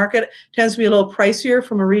in this market. It tends to be a little pricier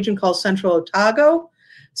from a region called Central Otago.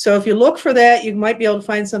 So if you look for that, you might be able to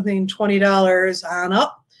find something $20 on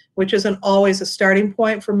up, which isn't always a starting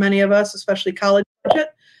point for many of us, especially college budget.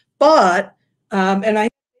 But, and I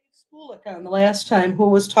had Spulik on the last time who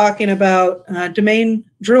was talking about Domaine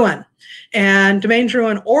Drouhin. And Domaine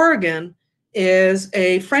Drouhin, Oregon, is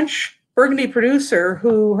a French Burgundy producer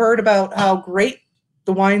who heard about how great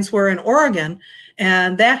the wines were in Oregon,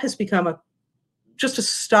 and that has become just a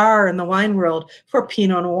star in the wine world for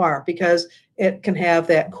Pinot Noir because it can have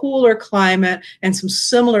that cooler climate and some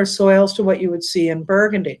similar soils to what you would see in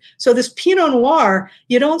Burgundy. So this Pinot Noir,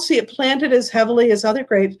 you don't see it planted as heavily as other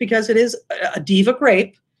grapes because it is a diva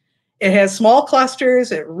grape. It has small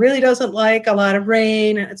clusters. It really doesn't like a lot of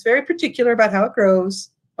rain, and it's very particular about how it grows.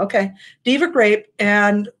 Okay, diva grape,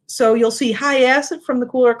 and so you'll see high acid from the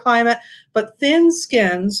cooler climate, but thin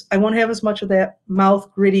skins. I won't have as much of that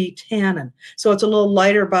mouth gritty tannin, so it's a little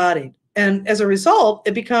lighter bodied. And as a result,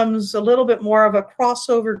 it becomes a little bit more of a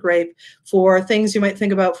crossover grape for things you might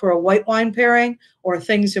think about for a white wine pairing or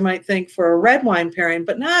things you might think for a red wine pairing,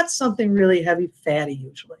 but not something really heavy fatty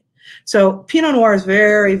usually. So Pinot Noir is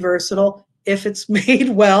very versatile if it's made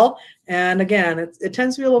well. And again, it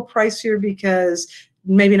tends to be a little pricier because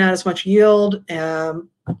maybe not as much yield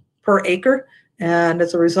per acre. And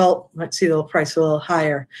as a result, you might see the price a little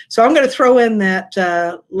higher. So I'm going to throw in that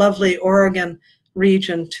lovely Oregon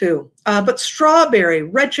region too. But strawberry,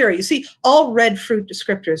 red cherry, you see all red fruit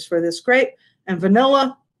descriptors for this grape, and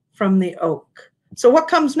vanilla from the oak. So what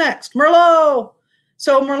comes next? Merlot.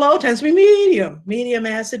 So Merlot tends to be medium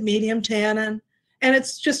acid, medium tannin, and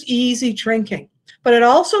it's just easy drinking. But it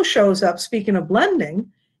also shows up, speaking of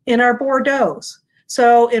blending, in our Bordeaux.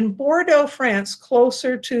 So in Bordeaux, France,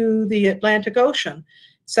 closer to the Atlantic Ocean,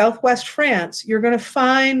 Southwest France, you're going to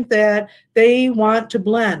find that they want to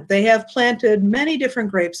blend. They have planted many different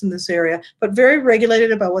grapes in this area, but very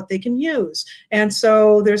regulated about what they can use. And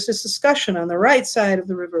so there's this discussion on the right side of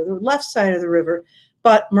the river, the left side of the river,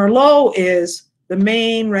 but Merlot is the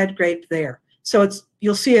main red grape there. So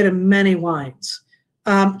you'll see it in many wines.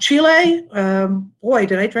 Chile, boy,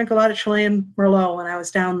 did I drink a lot of Chilean Merlot when I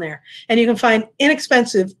was down there. And you can find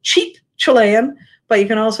inexpensive, cheap Chilean, but you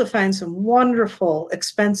can also find some wonderful,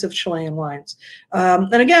 expensive Chilean wines.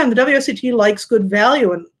 And again, the WSET likes good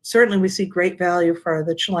value, and certainly we see great value for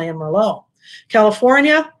the Chilean Merlot.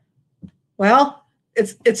 California, well,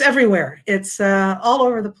 it's everywhere. It's all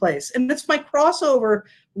over the place. And it's my crossover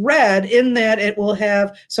red in that it will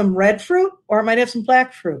have some red fruit or it might have some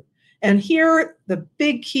black fruit. And here, the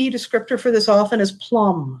big key descriptor for this often is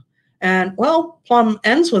plum. And, well, plum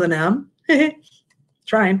ends with an M.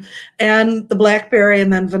 Trying. And the blackberry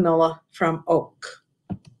and then vanilla from oak.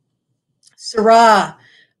 Syrah,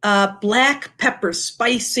 black pepper,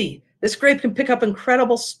 spicy. This grape can pick up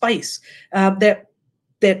incredible spice. That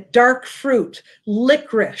dark fruit,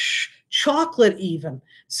 licorice, chocolate even.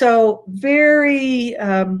 So very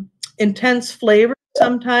intense flavor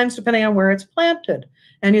sometimes depending on where it's planted.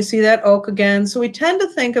 And you see that oak again. So we tend to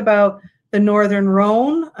think about the Northern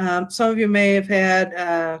Rhone. Some of you may have had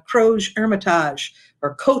Croge Hermitage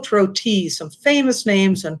or Côte Rôtie, some famous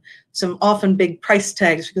names and some often big price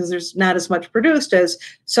tags because there's not as much produced as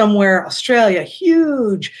somewhere Australia,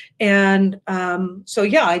 huge. And so,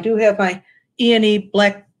 yeah, I do have my E&E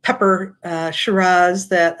black pepper Shiraz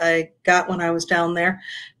that I got when I was down there.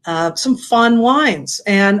 Some fun wines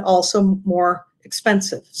and also more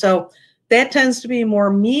expensive. So that tends to be more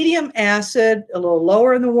medium acid, a little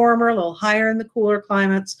lower in the warmer, a little higher in the cooler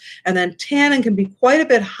climates. And then tannin can be quite a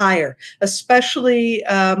bit higher, especially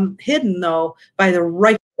hidden, though, by the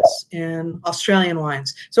ripeness in Australian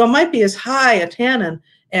wines. So it might be as high a tannin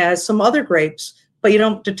as some other grapes, but you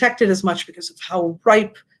don't detect it as much because of how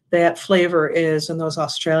ripe that flavor is in those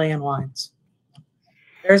Australian wines.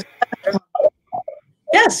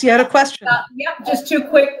 Yes, you had a question. Yep, just two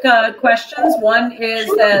quick questions. One is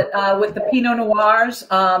that with the Pinot Noirs,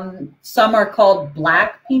 some are called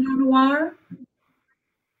black Pinot Noir.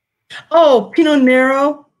 Oh, Pinot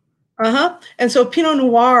Nero. And so Pinot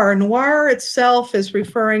Noir itself is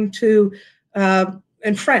referring to,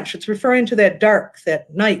 in French, it's referring to that dark,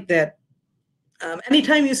 that night, that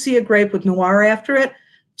anytime you see a grape with noir after it,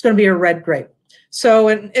 it's going to be a red grape. So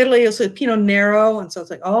in Italy, it's a Pinot Nero, and so it's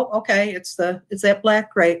like, oh, okay, it's that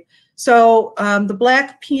black grape. So the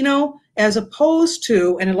black Pinot, as opposed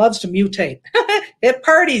to, and it loves to mutate, it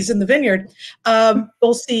parties in the vineyard.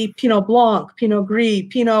 We'll see Pinot Blanc, Pinot Gris,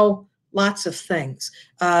 Pinot, lots of things.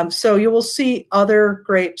 So you will see other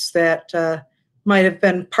grapes that might have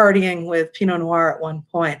been partying with Pinot Noir at one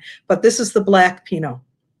point, but this is the black Pinot.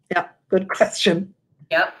 Yeah, good question.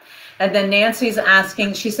 Yep. And then Nancy's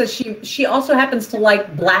asking, she says she also happens to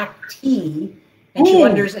like black tea, and she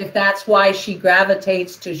wonders if that's why she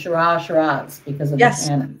gravitates to Shiraz because of the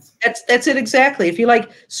tannins. That's it exactly. If you like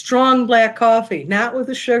strong black coffee, not with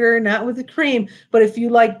the sugar, not with the cream, but if you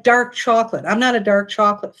like dark chocolate. I'm not a dark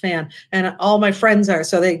chocolate fan, and all my friends are,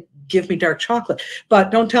 so they give me dark chocolate,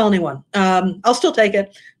 but don't tell anyone. I'll still take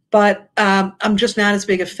it, but I'm just not as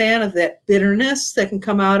big a fan of that bitterness that can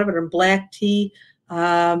come out of it, or black tea.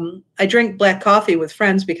 I drink black coffee with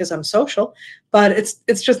friends because I'm social, but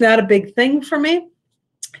it's just not a big thing for me.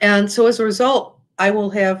 And so as a result, I will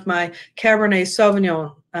have my Cabernet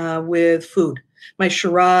Sauvignon with food, my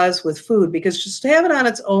Shiraz with food, because just to have it on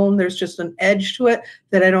its own, there's just an edge to it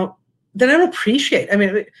that I don't appreciate. I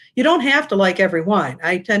mean, you don't have to like every wine.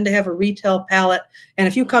 I tend to have a retail palate, and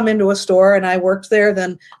if you come into a store and I worked there,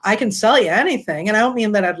 then I can sell you anything. And I don't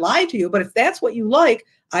mean that I'd lie to you, but if that's what you like,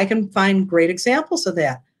 I can find great examples of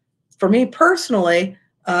that. For me personally,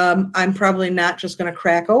 I'm probably not just going to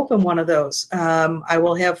crack open one of those. I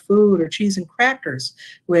will have food or cheese and crackers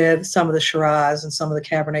with some of the Shiraz and some of the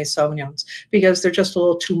Cabernet Sauvignons, because they're just a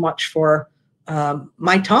little too much for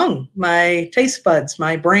my tongue, my taste buds,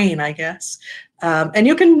 my brain, I guess. And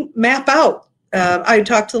you can map out. I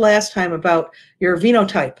talked the last time about your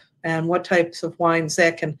vinotype and what types of wines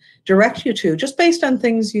that can direct you to, just based on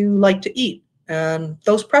things you like to eat. And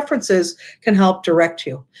those preferences can help direct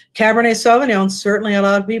you. Cabernet Sauvignon, certainly a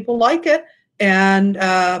lot of people like it, and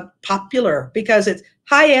popular because it's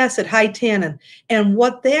high acid, high tannin. And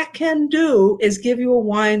what that can do is give you a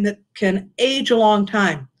wine that can age a long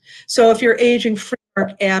time. So if you're aging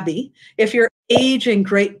Frimark Abbey, if you're aging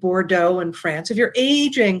Great Bordeaux in France, if you're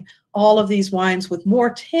aging all of these wines with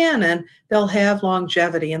more tannin, they'll have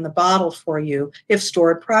longevity in the bottle for you if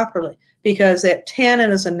stored properly, because that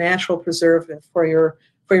tannin is a natural preservative for your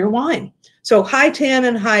wine. So high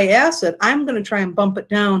tannin, high acid, I'm going to try and bump it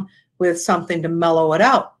down with something to mellow it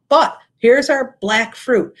out. But here's our black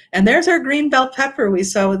fruit, and there's our green bell pepper we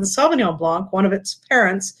saw with the Sauvignon Blanc, one of its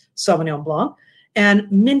parents, Sauvignon Blanc, and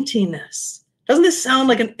mintiness. Doesn't this sound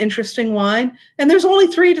like an interesting wine? And there's only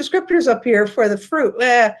 3 descriptors up here for the fruit.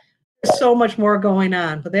 There's so much more going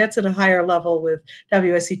on, but that's at a higher level with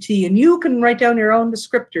WSET, and you can write down your own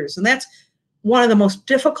descriptors. And that's one of the most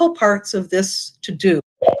difficult parts of this to do,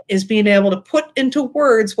 is being able to put into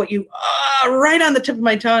words what you right on the tip of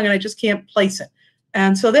my tongue, and I just can't place it.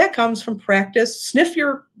 And so that comes from practice. Sniff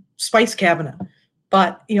your spice cabinet,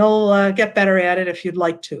 but you'll get better at it if you'd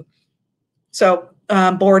like to. So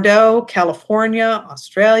Bordeaux, California,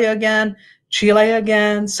 Australia again, Chile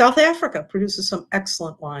again, South Africa produces some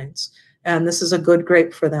excellent wines, and this is a good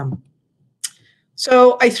grape for them.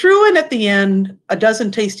 So I threw in at the end a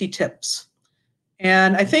dozen tasty tips,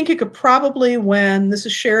 and I think you could probably, when this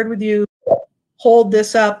is shared with you, hold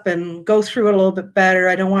this up and go through it a little bit better.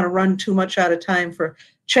 I don't want to run too much out of time for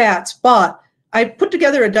chats, but I put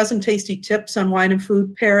together a dozen tasty tips on wine and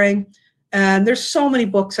food pairing, and there's so many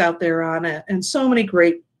books out there on it and so many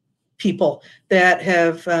great people that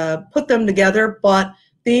have put them together, but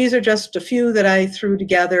these are just a few that I threw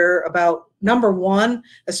together about number 1,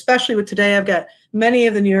 especially with today. I've got many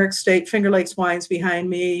of the New York State Finger Lakes wines behind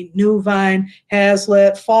me: New Vine,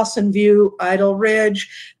 Hazlitt, Fossen View, Idle Ridge,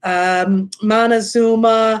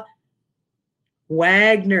 Montezuma,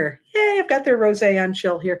 Wagner. Yay, I've got their rosé on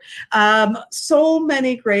chill here. So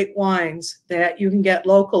many great wines that you can get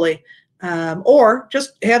locally. Or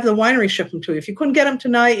just have the winery ship them to you. If you couldn't get them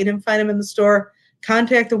tonight, you didn't find them in the store,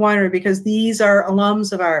 contact the winery, because these are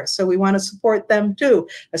alums of ours. So we want to support them too,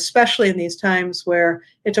 especially in these times where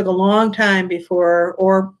it took a long time before,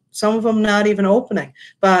 or some of them not even opening.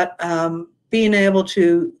 But being able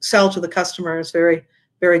to sell to the customer is very,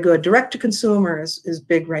 very good. Direct to consumer is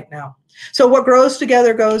big right now. So what grows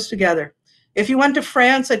together goes together. If you went to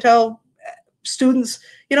France, I tell students,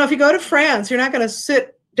 if you go to France, you're not going to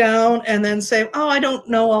sit down and then say, oh, I don't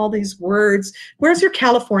know all these words. Where's your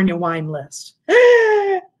California wine list?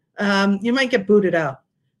 You might get booted out.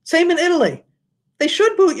 Same in Italy. They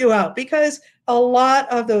should boot you out, because a lot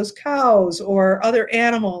of those cows or other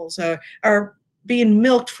animals are being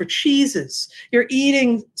milked for cheeses. You're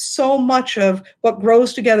eating so much of what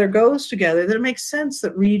grows together goes together that it makes sense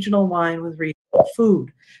that regional wine with regional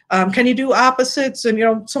food. Can you do opposites in, you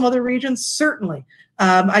know, some other regions? Certainly.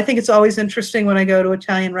 I think it's always interesting when I go to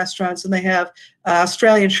Italian restaurants and they have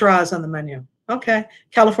Australian Shiraz on the menu. Okay.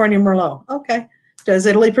 California Merlot. Okay. Does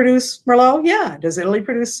Italy produce Merlot? Yeah. Does Italy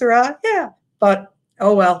produce Syrah? Yeah. But,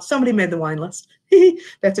 oh well, somebody made the wine list.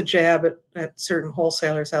 That's a jab at certain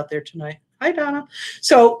wholesalers out there tonight. Hi, Donna.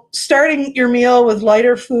 So starting your meal with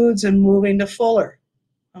lighter foods and moving to fuller,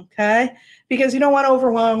 okay? Because you don't want to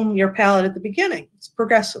overwhelm your palate at the beginning. It's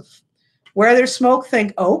progressive. Where there's smoke,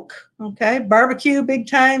 think oak, okay? Barbecue, big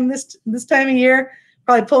time this time of year.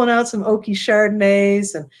 Probably pulling out some oaky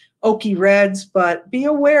Chardonnays and oaky reds, but be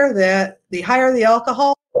aware that the higher the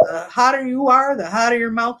alcohol, the hotter you are, the hotter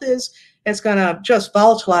your mouth is, it's going to just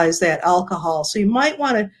volatilize that alcohol. So you might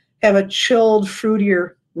want to have a chilled,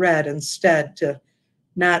 fruitier red instead to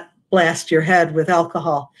not blast your head with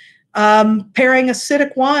alcohol. Pairing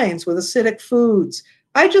acidic wines with acidic foods.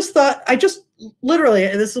 I just literally,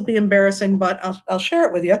 this will be embarrassing, but I'll share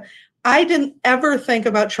it with you. I didn't ever think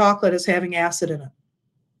about chocolate as having acid in it.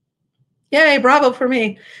 Yay, bravo for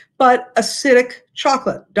me. But acidic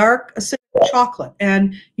chocolate, dark acidic chocolate,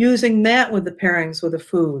 and using that with the pairings with the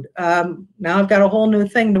food. Now I've got a whole new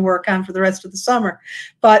thing to work on for the rest of the summer.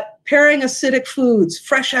 But pairing acidic foods,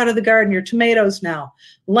 fresh out of the garden, your tomatoes now,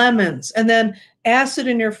 lemons, and then acid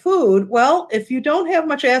in your food. Well, if you don't have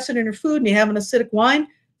much acid in your food and you have an acidic wine,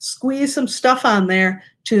 squeeze some stuff on there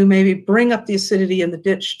to maybe bring up the acidity in the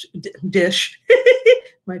dish.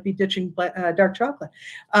 Might be ditching dark chocolate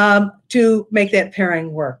to make that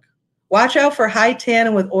pairing work. Watch out for high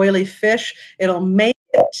tannin with oily fish. It'll make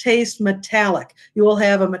it taste metallic. You will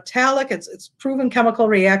have a metallic, it's proven chemical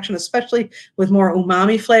reaction, especially with more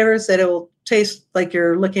umami flavors, that it will taste like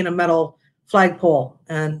you're licking a metal flagpole.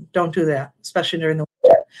 And don't do that, especially during the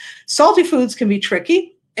winter. Salty foods can be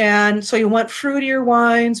tricky. And so you want fruitier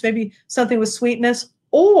wines, maybe something with sweetness,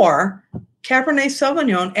 or Cabernet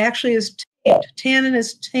Sauvignon actually is tamed. Tannin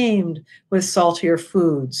is tamed with saltier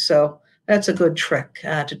foods. So that's a good trick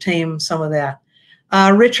to tame some of that.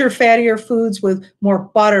 Richer, fattier foods with more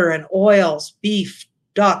butter and oils, beef,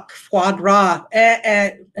 duck, foie gras.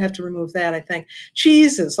 I have to remove that, I think.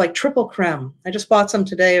 Cheeses like triple creme. I just bought some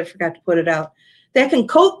today. I forgot to put it out. That can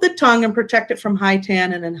coat the tongue and protect it from high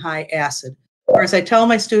tannin and high acid. Or as I tell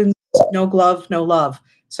my students, no glove, no love.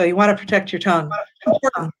 So you want to protect your tongue.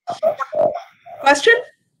 Question?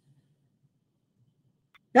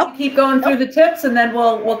 Nope. Keep going through the tips, and then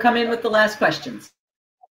we'll come in with the last questions.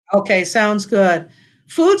 Okay, sounds good.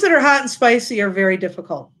 Foods that are hot and spicy are very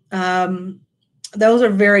difficult. Those are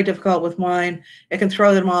very difficult with wine. It can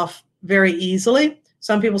throw them off very easily.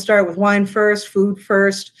 Some people start with wine first, food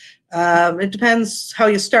first. It depends how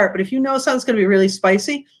you start. But if you know something's going to be really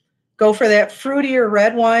spicy, go for that fruitier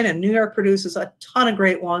red wine, and New York produces a ton of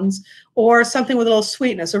great ones, or something with a little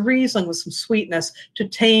sweetness, a Riesling with some sweetness to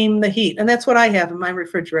tame the heat. And that's what I have in my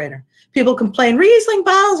refrigerator. People complain, Riesling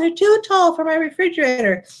bottles are too tall for my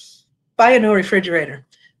refrigerator. Buy a new refrigerator.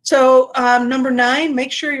 So number 9,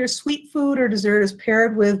 make sure your sweet food or dessert is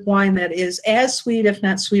paired with wine that is as sweet, if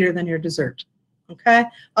not sweeter, than your dessert. Okay?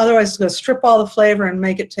 Otherwise, it's going to strip all the flavor and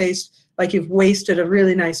make it taste like you've wasted a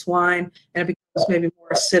really nice wine, and it becomes maybe more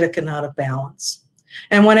acidic and out of balance.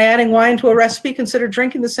 And when adding wine to a recipe, consider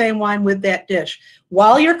drinking the same wine with that dish.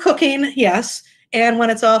 While you're cooking, yes, and when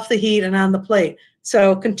it's off the heat and on the plate.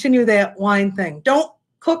 So continue that wine thing. Don't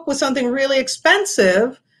cook with something really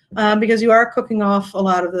expensive because you are cooking off a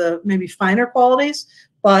lot of the maybe finer qualities.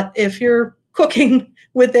 But if you're cooking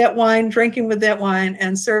with that wine, drinking with that wine,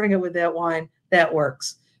 and serving it with that wine, that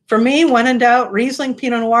works. For me, when in doubt, Riesling,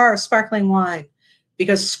 Pinot Noir, or sparkling wine,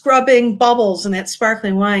 because scrubbing bubbles in that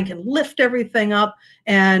sparkling wine can lift everything up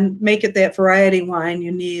and make it that variety wine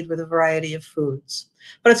you need with a variety of foods.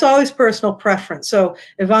 But it's always personal preference. So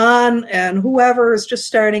Yvonne and whoever is just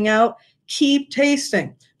starting out, keep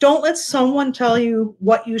tasting. Don't let someone tell you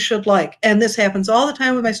what you should like. And this happens all the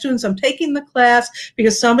time with my students. I'm taking the class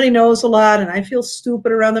because somebody knows a lot and I feel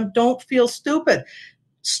stupid around them. Don't feel stupid.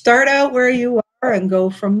 Start out where you are and go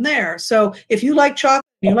from there. So if you like chocolate,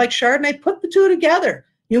 you like Chardonnay, put the two together.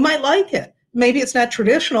 You might like it. Maybe it's not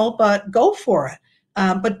traditional, but go for it.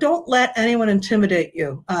 But don't let anyone intimidate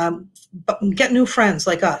you. But get new friends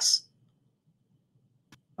like us.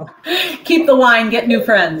 Okay. Keep the wine, get new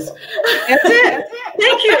friends. That's it.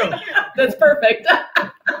 Thank you. That's perfect.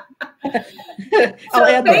 I'll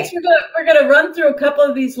add thanks. that. We're gonna run through a couple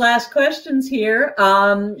of these last questions here.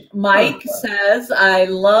 Mike says, I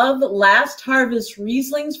love last harvest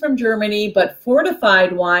Rieslings from Germany, but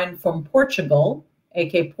fortified wine from Portugal,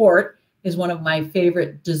 aka Port, is one of my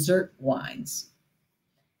favorite dessert wines.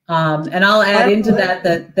 And I'll add into that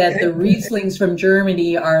the Rieslings from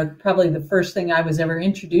Germany are probably the first thing I was ever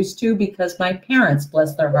introduced to, because my parents,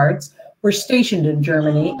 bless their hearts, were stationed in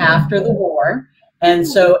Germany after the war. And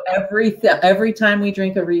so every time we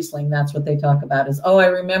drink a Riesling, that's what they talk about is, oh, I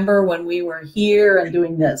remember when we were here and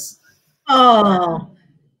doing this. Oh,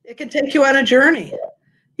 it can take you on a journey.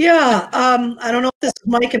 Yeah. I don't know if this is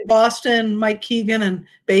Mike in Boston, Mike Keegan and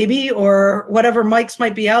Baby, or whatever Mikes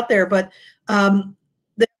might be out there. But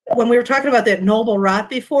when we were talking about that noble rot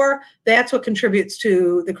before, that's what contributes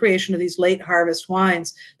to the creation of these late harvest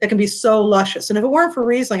wines that can be so luscious. And if it weren't for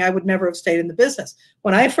Riesling, I would never have stayed in the business.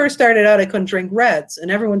 When I first started out, I couldn't drink reds,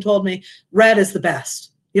 and everyone told me red is the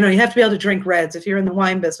best. You know, you have to be able to drink reds if you're in the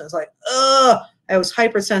wine business. Like, I was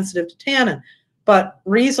hypersensitive to tannin. But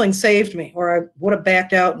Riesling saved me, or I would have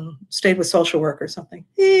backed out and stayed with social work or something.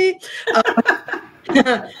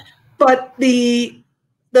 But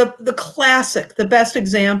the classic, the best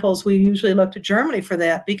examples, we usually look to Germany for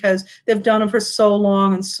that, because they've done them for so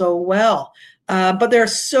long and so well. But they're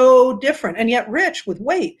so different and yet rich with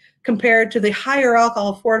weight compared to the higher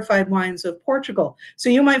alcohol fortified wines of Portugal. So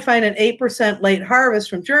you might find an 8% late harvest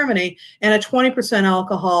from Germany and a 20%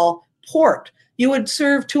 alcohol port. You would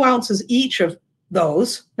serve 2 ounces each of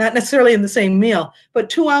those, not necessarily in the same meal, but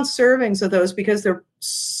 2-ounce servings of those, because they're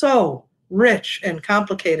so rich and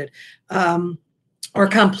complicated. Or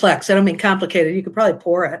complex. I don't mean complicated. You could probably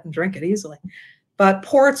pour it and drink it easily. But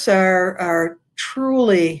ports are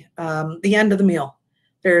truly the end of the meal.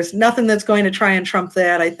 There's nothing that's going to try and trump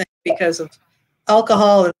that, I think, because of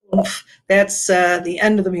alcohol. And oomph, that's the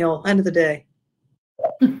end of the meal, end of the day.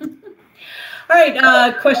 All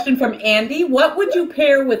right, question from Andy. What would you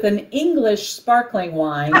pair with an English sparkling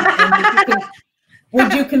wine? And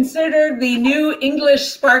would you consider the new English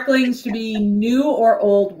sparklings to be new or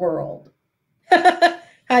old world? Hi,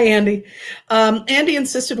 Andy. Andy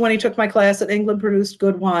insisted when he took my class that England produced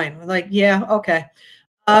good wine. I'm like, yeah, okay.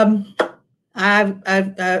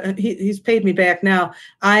 He's paid me back now.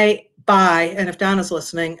 I buy, and if Donna's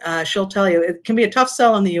listening, she'll tell you, it can be a tough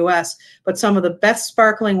sell in the U.S., but some of the best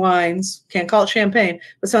sparkling wines, can't call it champagne,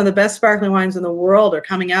 but some of the best sparkling wines in the world are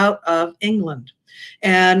coming out of England.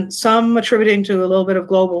 And some attributing to a little bit of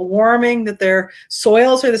global warming, that their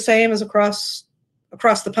soils are the same as across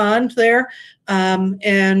the pond there,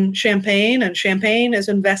 and champagne is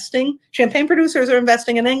investing. Champagne producers are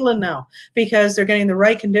investing in England now because they're getting the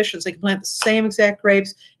right conditions. They can plant the same exact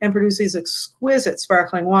grapes and produce these exquisite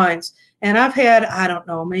sparkling wines. And I've had, I don't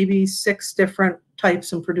know, maybe 6 different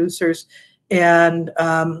types and producers, and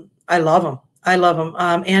I love them. I love them.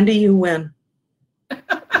 Andy, you win.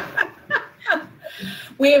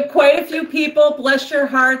 We have quite a few people, bless your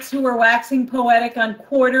hearts, who are waxing poetic on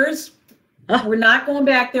quarters. We're not going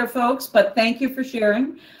back there, folks, but thank you for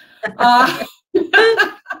sharing.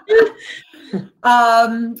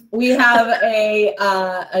 We have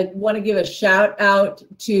I want to give a shout out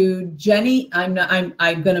to Jenny. I'm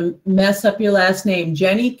going to mess up your last name.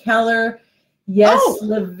 Jenny Keller. Yes,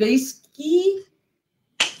 Levisky.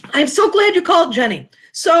 I'm so glad you called Jenny.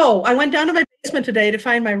 So I went down to my basement today to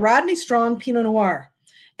find my Rodney Strong Pinot Noir,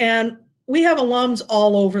 and we have alums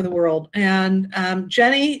all over the world, and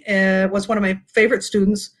Jenny was one of my favorite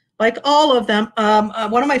students, like all of them,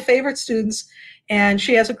 one of my favorite students, and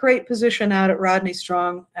she has a great position out at Rodney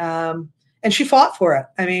Strong, and she fought for it.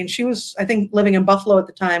 I mean, she was, I think, living in Buffalo at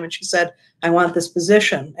the time, and she said, I want this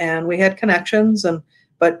position, and we had connections,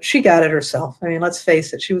 but she got it herself. I mean, let's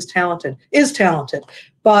face it, she was talented, is talented,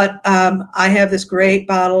 but I have this great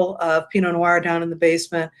bottle of Pinot Noir down in the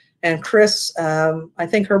basement. And Chris, I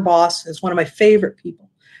think her boss, is one of my favorite people.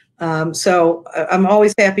 So I'm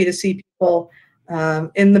always happy to see people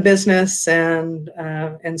in the business and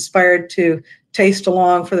inspired to taste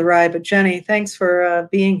along for the ride. But Jenny, thanks for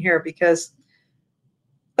being here, because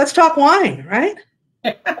let's talk wine, right?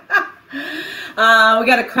 We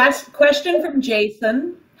got a question from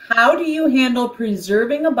Jason. How do you handle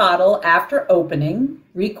preserving a bottle after opening?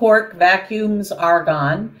 Recork, vacuums,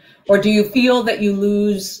 argon. Or do you feel that you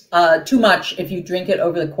lose too much if you drink it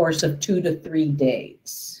over the course of 2 to 3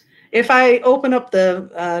 days? If I open up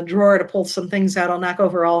the drawer to pull some things out, I'll knock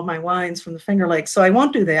over all of my wines from the Finger Lakes. So I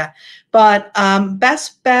won't do that. But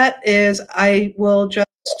best bet is I will just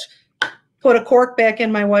put a cork back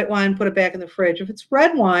in my white wine, put it back in the fridge. If it's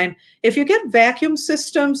red wine, if you get vacuum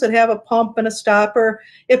systems that have a pump and a stopper,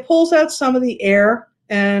 it pulls out some of the air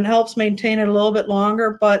and helps maintain it a little bit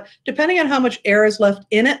longer. But depending on how much air is left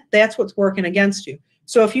in it, that's what's working against you.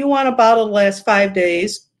 So if you want a bottle to last 5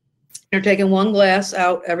 days, you're taking 1 glass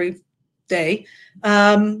out every day,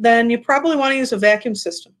 then you probably want to use a vacuum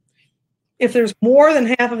system. If there's more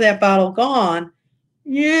than half of that bottle gone,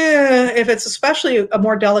 yeah, if it's especially a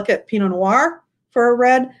more delicate Pinot Noir for a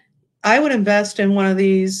red, I would invest in one of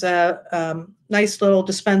these nice little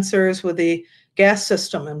dispensers with the gas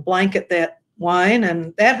system and blanket that wine,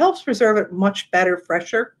 and that helps preserve it much better,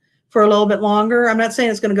 fresher for a little bit longer. I'm not saying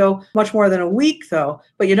it's going to go much more than a week though,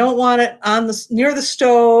 but you don't want it on the near the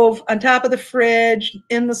stove, on top of the fridge,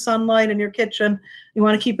 in the sunlight in your kitchen. You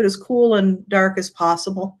want to keep it as cool and dark as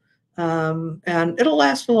possible, and it'll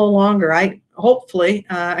last a little longer. Hopefully,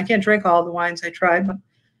 I can't drink all the wines I try, but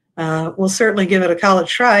we'll certainly give it a college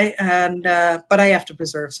try. And but I have to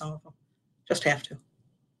preserve some of them, just have to.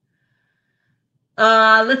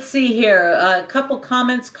 Let's see here. A couple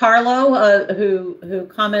comments. Carlo, who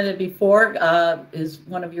commented before, is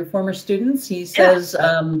one of your former students. He says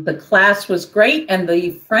the class was great, and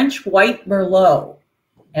the French white Merlot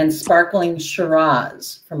and sparkling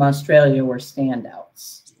Shiraz from Australia were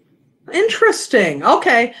standouts. Interesting.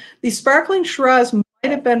 Okay, the sparkling Shiraz might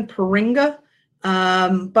have been Paringa,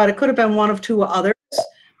 but it could have been one of 2 others.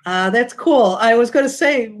 That's cool. I was going to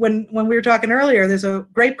say, when we were talking earlier, there's a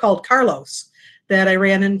grape called Carlos that I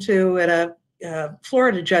ran into at a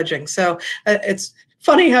Florida judging. So it's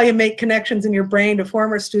funny how you make connections in your brain to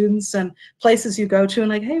former students and places you go to, and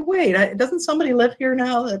like, hey, wait, doesn't somebody live here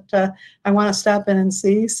now that I want to stop in and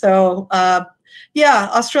see? So yeah,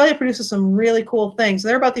 Australia produces some really cool things.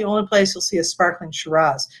 They're about the only place you'll see a sparkling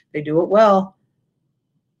Shiraz. They do it well.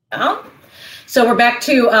 Oh. So we're back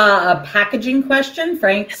to a packaging question.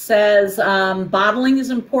 Frank says, bottling is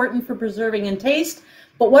important for preserving and taste,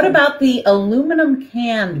 but what about the aluminum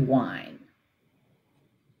canned wine?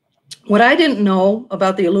 What I didn't know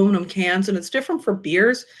about the aluminum cans, and it's different for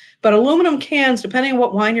beers, but aluminum cans, depending on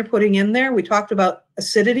what wine you're putting in there, we talked about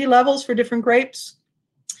acidity levels for different grapes.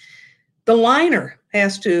 The liner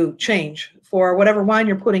has to change for whatever wine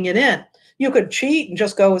you're putting it in. You could cheat and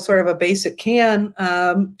just go with sort of a basic can,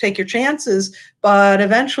 take your chances, but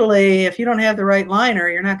eventually, if you don't have the right liner,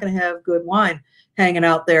 you're not going to have good wine hanging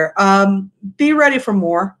out there. Be ready for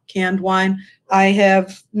more canned wine. I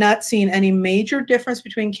have not seen any major difference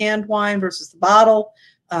between canned wine versus the bottle.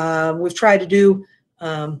 We've tried to do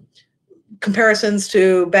comparisons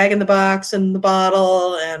to bag in the box and the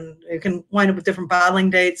bottle, and you can wind up with different bottling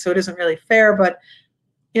dates, so it isn't really fair. But,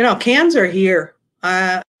 you know, cans are here.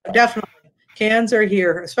 Definitely. Cans are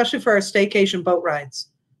here, especially for our staycation boat rides.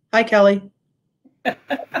 Hi, Kelly.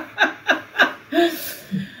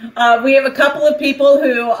 We have a couple of people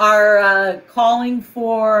who are calling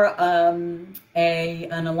for an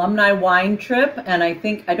alumni wine trip, and I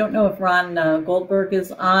don't know if Ron Goldberg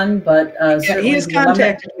is on, but yeah, he has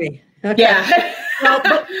contacted me. Okay. Yeah, well,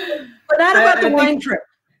 but not about the wine trip.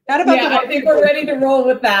 Not about the wine I think we're ready to roll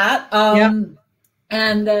with that.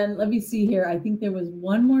 And then let me see here. I think there was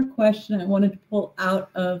one more question I wanted to pull out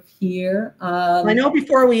of here. I know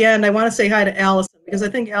before we end, I want to say hi to Allison, because I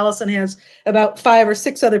think Allison has about 5 or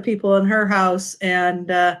 6 other people in her house, and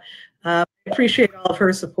I appreciate all of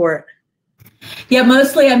her support. Yeah,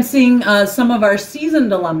 mostly I'm seeing some of our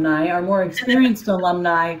seasoned alumni, our more experienced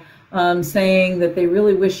alumni, saying that they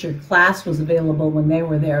really wish your class was available when they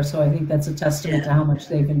were there. So I think that's a testament to how much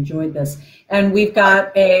they've enjoyed this. And we've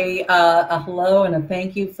got a hello and a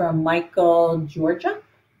thank you from Michael, Georgia.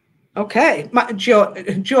 Okay,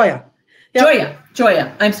 Joya. Yep.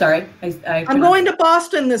 Joya. I'm sorry. I'm going to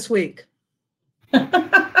Boston this week. Look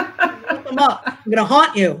them up. I'm going to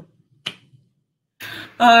haunt you.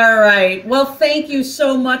 All right. Well, thank you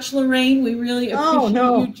so much, Lorraine. We really appreciate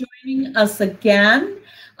you joining us again.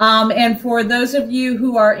 And for those of you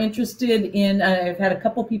who are interested in, I've had a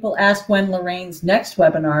couple people ask when Lorraine's next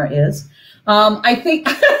webinar is. I think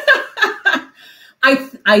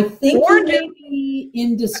I think you may be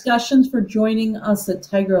in discussions for joining us at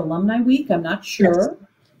Tiger Alumni Week. I'm not sure.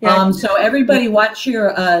 Yes. So everybody watch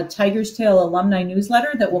your Tiger's Tail alumni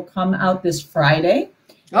newsletter that will come out this Friday.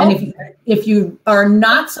 Oh. And if you are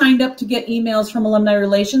not signed up to get emails from Alumni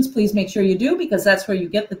Relations, please make sure you do, because that's where you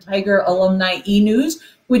get the Tiger Alumni e-news,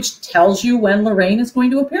 which tells you when Lorraine is going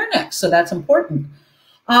to appear next. So that's important.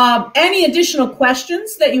 Any additional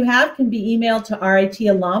questions that you have can be emailed to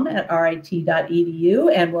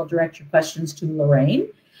ritalum@rit.edu, and we'll direct your questions to Lorraine.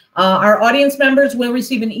 Our audience members will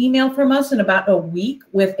receive an email from us in about a week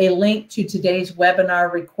with a link to today's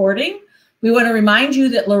webinar recording. We want to remind you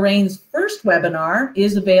that Lorraine's first webinar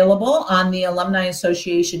is available on the Alumni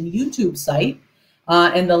Association YouTube site.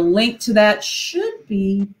 And the link to that should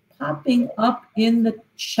be popping up in the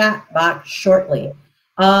chat box shortly.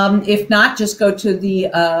 If not, just go to the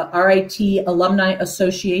RIT Alumni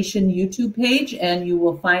Association YouTube page, and you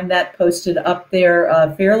will find that posted up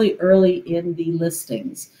there fairly early in the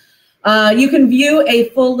listings. You can view a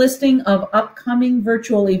full listing of upcoming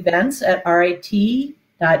virtual events at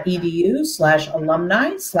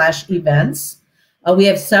rit.edu/alumni/events. We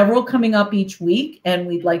have several coming up each week, and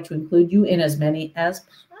we'd like to include you in as many as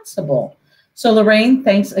possible. So, Lorraine,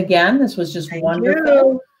 thanks again. This was just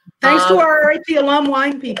wonderful. You. Thanks to our RIT alum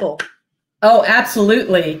wine people. Oh,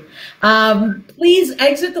 absolutely. Please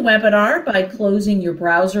exit the webinar by closing your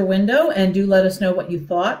browser window, and do let us know what you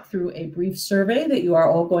thought through a brief survey that you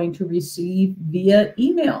are all going to receive via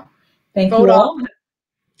email. Thank you all.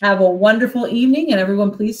 Have a wonderful evening, and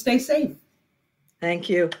everyone, please stay safe. Thank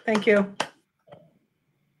you. Thank you.